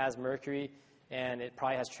likely it has mercury, and it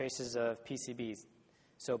probably has traces of PCBs.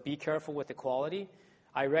 So be careful with the quality.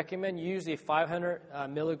 I recommend usually 500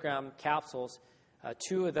 milligram capsules,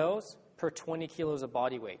 2 of those per 20 kilos of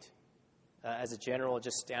body weight as a general,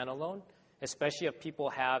 just standalone, especially if people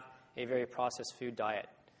have a very processed food diet.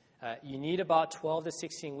 You need about 12 to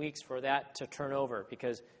 16 weeks for that to turn over,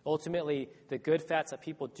 because ultimately the good fats that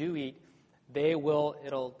people do eat,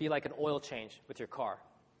 it'll be like an oil change with your car.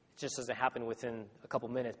 It just doesn't happen within a couple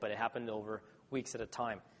minutes, but it happened over weeks at a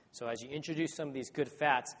time. So as you introduce some of these good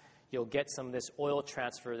fats, you'll get some of this oil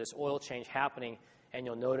transfer, this oil change happening, and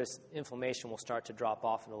you'll notice inflammation will start to drop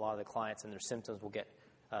off in a lot of the clients, and their symptoms will get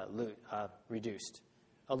reduced,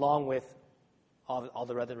 along with all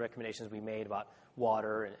the other recommendations we made about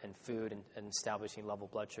water and food and establishing level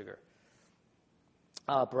blood sugar.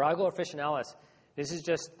 Borregola officinalis. This is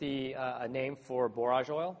just a name for borage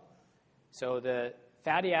oil. So the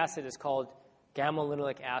fatty acid is called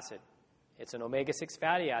gamma-linolenic acid. It's an omega-6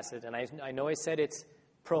 fatty acid, and I know I said it's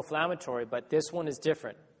pro-inflammatory, but this one is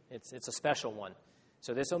different. It's a special one.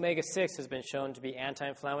 So this omega-6 has been shown to be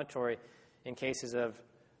anti-inflammatory in cases of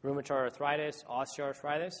rheumatoid arthritis,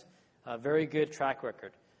 osteoarthritis. Very good track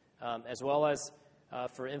record, as well as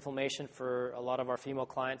for inflammation for a lot of our female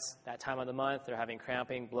clients. That time of the month, they're having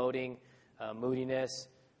cramping, bloating, moodiness.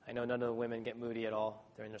 I know none of the women get moody at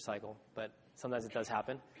all during their cycle, but sometimes it does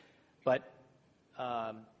happen. But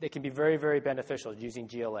they can be very, very beneficial using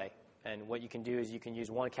GLA. And what you can do is you can use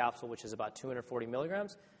one capsule, which is about 240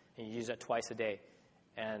 milligrams, and you use it twice a day.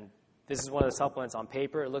 And this is one of the supplements on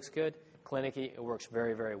paper. It looks good. Clinically, it works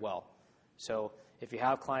very, very well. So if you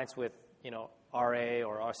have clients with, RA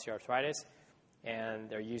or osteoarthritis, and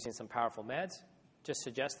they're using some powerful meds, just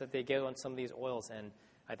suggest that they get on some of these oils, and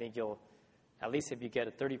I think you'll, at least if you get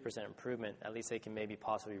a 30% improvement, at least they can maybe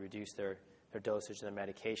possibly reduce their dosage of their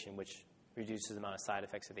medication, which reduces the amount of side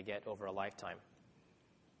effects that they get over a lifetime.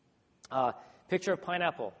 Picture of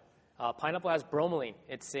pineapple. Pineapple has bromelain.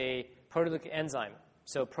 It's a proteolytic enzyme.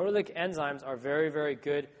 So proteolytic enzymes are very, very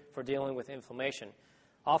good for dealing with inflammation.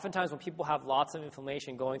 Oftentimes when people have lots of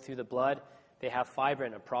inflammation going through the blood, they have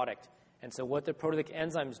fibrin, a product. And so what the proteolytic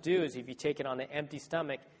enzymes do is if you take it on an empty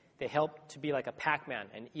stomach, they help to be like a Pac-Man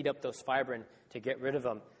and eat up those fibrin to get rid of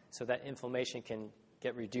them so that inflammation can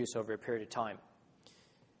get reduced over a period of time.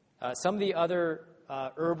 Some of the other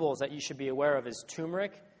herbals that you should be aware of is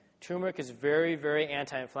turmeric. Turmeric is very, very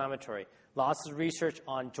anti-inflammatory. Lots of research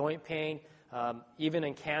on joint pain, even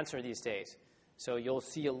in cancer these days. So you'll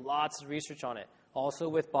see lots of research on it. Also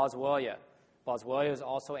with boswellia. Boswellia is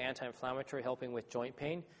also anti-inflammatory, helping with joint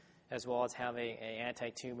pain, as well as having an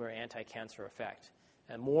anti-tumor, anti-cancer effect.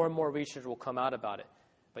 And more research will come out about it.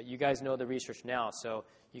 But you guys know the research now, so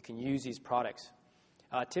you can use these products.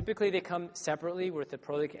 Typically, they come separately with the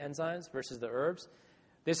proteolytic enzymes versus the herbs.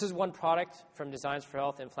 This is one product from Designs for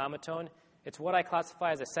Health, Inflammatone. It's what I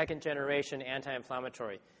classify as a second-generation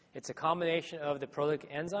anti-inflammatory. It's a combination of the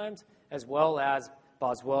proteolytic enzymes as well as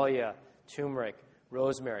boswellia, turmeric,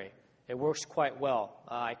 rosemary. It works quite well.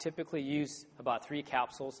 I typically use about 3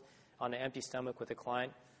 capsules on an empty stomach with a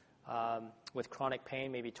client with chronic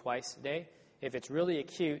pain, maybe twice a day. If it's really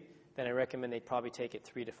acute, then I recommend they probably take it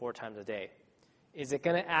 3 to 4 times a day. Is it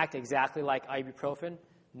going to act exactly like ibuprofen?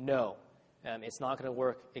 No. It's not going to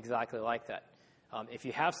work exactly like that. If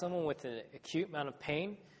you have someone with an acute amount of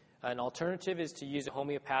pain, an alternative is to use a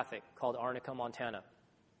homeopathic called Arnica montana.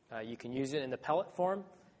 You can use it in the pellet form,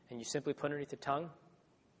 and you simply put it underneath the tongue.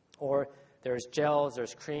 Or there's gels,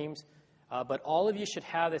 there's creams. But all of you should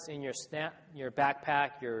have this in your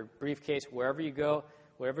backpack, your briefcase, wherever you go,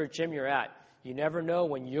 wherever gym you're at. You never know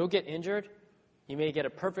when you'll get injured. You may get a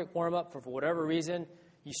perfect warm-up for whatever reason.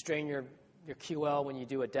 You strain your QL when you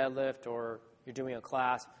do a deadlift or you're doing a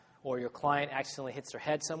class, or your client accidentally hits their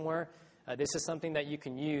head somewhere. This is something that you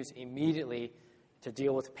can use immediately to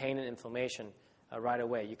deal with pain and inflammation right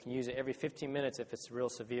away. You can use it every 15 minutes if it's real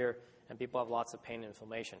severe and people have lots of pain and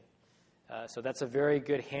inflammation. So that's a very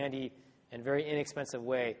good, handy, and very inexpensive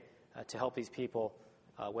way to help these people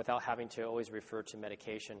without having to always refer to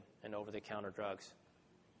medication and over-the-counter drugs.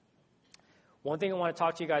 One thing I want to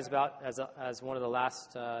talk to you guys about as one of the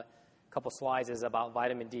last couple slides is about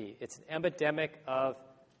vitamin D. It's an epidemic of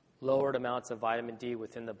lowered amounts of vitamin D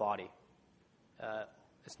within the body.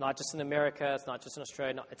 It's not just in America, it's not just in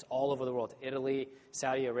Australia, it's all over the world. Italy,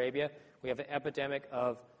 Saudi Arabia, we have an epidemic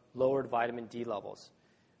of lowered vitamin D levels.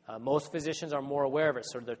 Most physicians are more aware of it,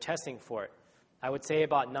 so they're testing for it. I would say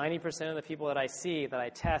about 90% of the people that I see, that I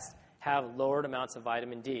test, have lowered amounts of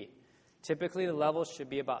vitamin D. Typically, the levels should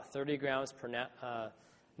be about 30 grams per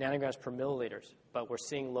nanograms per milliliters, but we're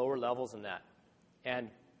seeing lower levels than that. And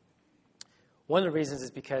one of the reasons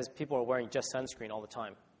is because people are wearing just sunscreen all the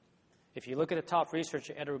time. If you look at the top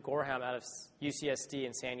researcher, Edward Gorham out of UCSD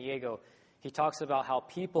in San Diego, he talks about how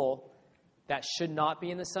people that should not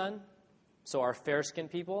be in the sun, so our fair-skinned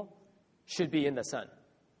people, should be in the sun.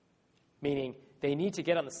 Meaning they need to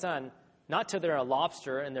get on the sun, not till they're a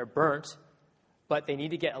lobster and they're burnt, but they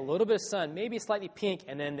need to get a little bit of sun, maybe slightly pink,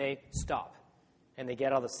 and then they stop. And they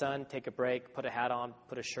get out of the sun, take a break, put a hat on,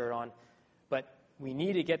 put a shirt on. But we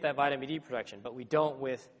need to get that vitamin D production, but we don't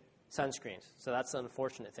with sunscreens. So that's the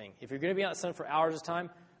unfortunate thing. If you're going to be out in the sun for hours at a time,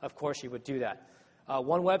 of course you would do that.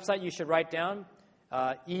 One website you should write down,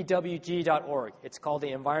 EWG.org. It's called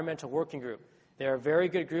the Environmental Working Group. They're a very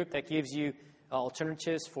good group that gives you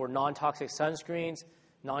alternatives for non-toxic sunscreens,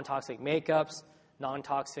 non-toxic makeups,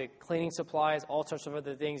 non-toxic cleaning supplies, all sorts of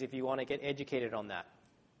other things if you want to get educated on that.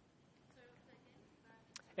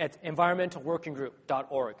 at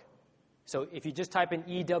environmentalworkinggroup.org. So if you just type in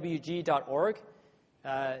ewg.org,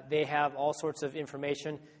 they have all sorts of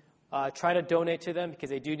information. Try to donate to them because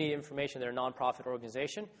they do need information. They're a nonprofit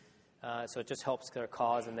organization, so it just helps their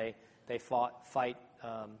cause, and they fight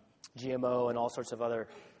GMO and all sorts of other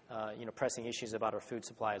pressing issues about our food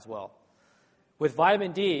supply as well. With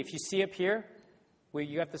vitamin D, if you see up here,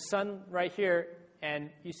 you have the sun right here, and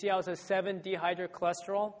you see how it says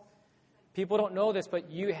 7-dehydrocholesterol? People don't know this, but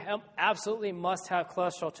you absolutely must have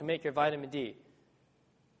cholesterol to make your vitamin D.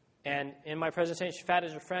 And in my presentation, Fat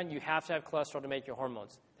is Your Friend, you have to have cholesterol to make your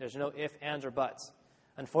hormones. There's no ifs, ands, or buts.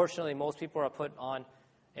 Unfortunately, most people are put on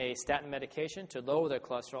a statin medication to lower their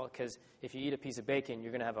cholesterol because if you eat a piece of bacon,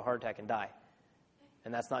 you're going to have a heart attack and die.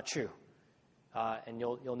 And that's not true. And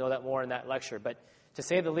you'll know that more in that lecture. But to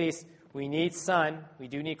say the least, we need sun. We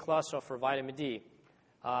do need cholesterol for vitamin D.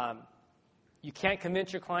 You can't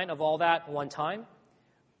convince your client of all that one time.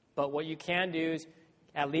 But what you can do is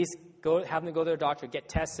at least have them go to their doctor, get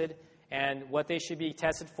tested. And what they should be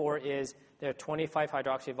tested for is their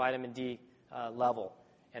 25-hydroxy vitamin D level.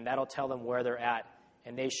 And that'll tell them where they're at.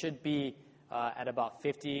 And they should be at about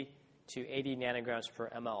 50 to 80 nanograms per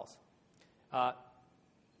ml.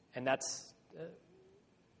 And that's,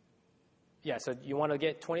 so you want to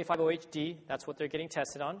get 25-OHD. That's what they're getting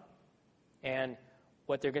tested on. And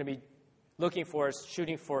what they're going to be looking for is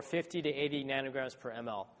shooting for 50 to 80 nanograms per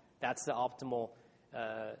ml. That's the optimal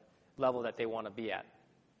level that they want to be at.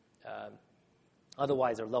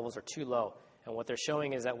 Otherwise, their levels are too low. And what they're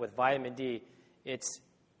showing is that with vitamin D, it's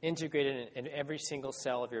integrated in every single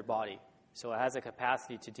cell of your body. So it has a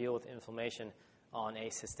capacity to deal with inflammation on a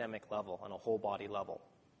systemic level, on a whole body level.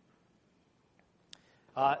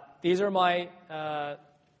 These are my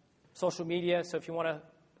social media. So if you want to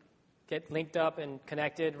get linked up and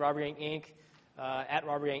connected, Robert Yang Inc., at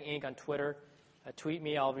Robert Yang Inc. on Twitter. Tweet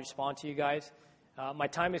me. I'll respond to you guys. My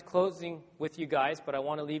time is closing with you guys, but I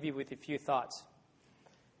want to leave you with a few thoughts.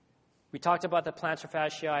 We talked about the plantar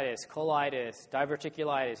fasciitis, colitis,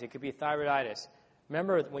 diverticulitis. It could be thyroiditis.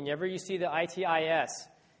 Remember, whenever you see the ITIS,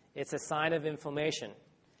 it's a sign of inflammation.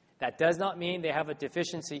 That does not mean they have a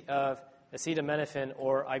deficiency of acetaminophen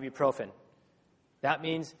or ibuprofen. That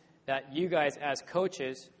means that you guys, as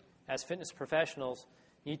coaches, as fitness professionals,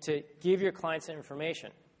 need to give your clients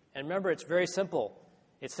information. And remember, it's very simple.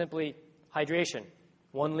 It's simply hydration,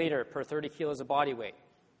 1 liter per 30 kilos of body weight.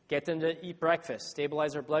 Get them to eat breakfast,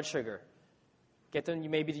 stabilize their blood sugar. Get them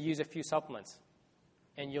maybe to use a few supplements.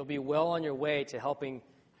 And you'll be well on your way to helping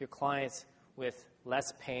your clients with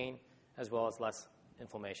less pain as well as less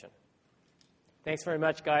inflammation. Thanks very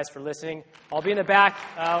much, guys, for listening. I'll be in the back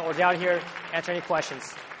or down here to answer any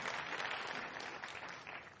questions.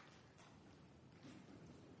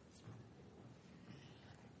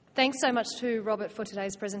 Thanks so much to Robert for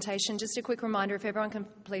today's presentation. Just a quick reminder, if everyone can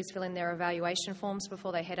please fill in their evaluation forms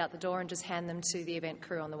before they head out the door and just hand them to the event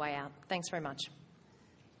crew on the way out. Thanks very much.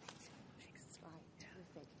 Right,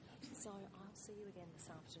 perfect. So I'll see you again this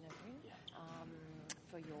afternoon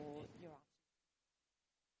for your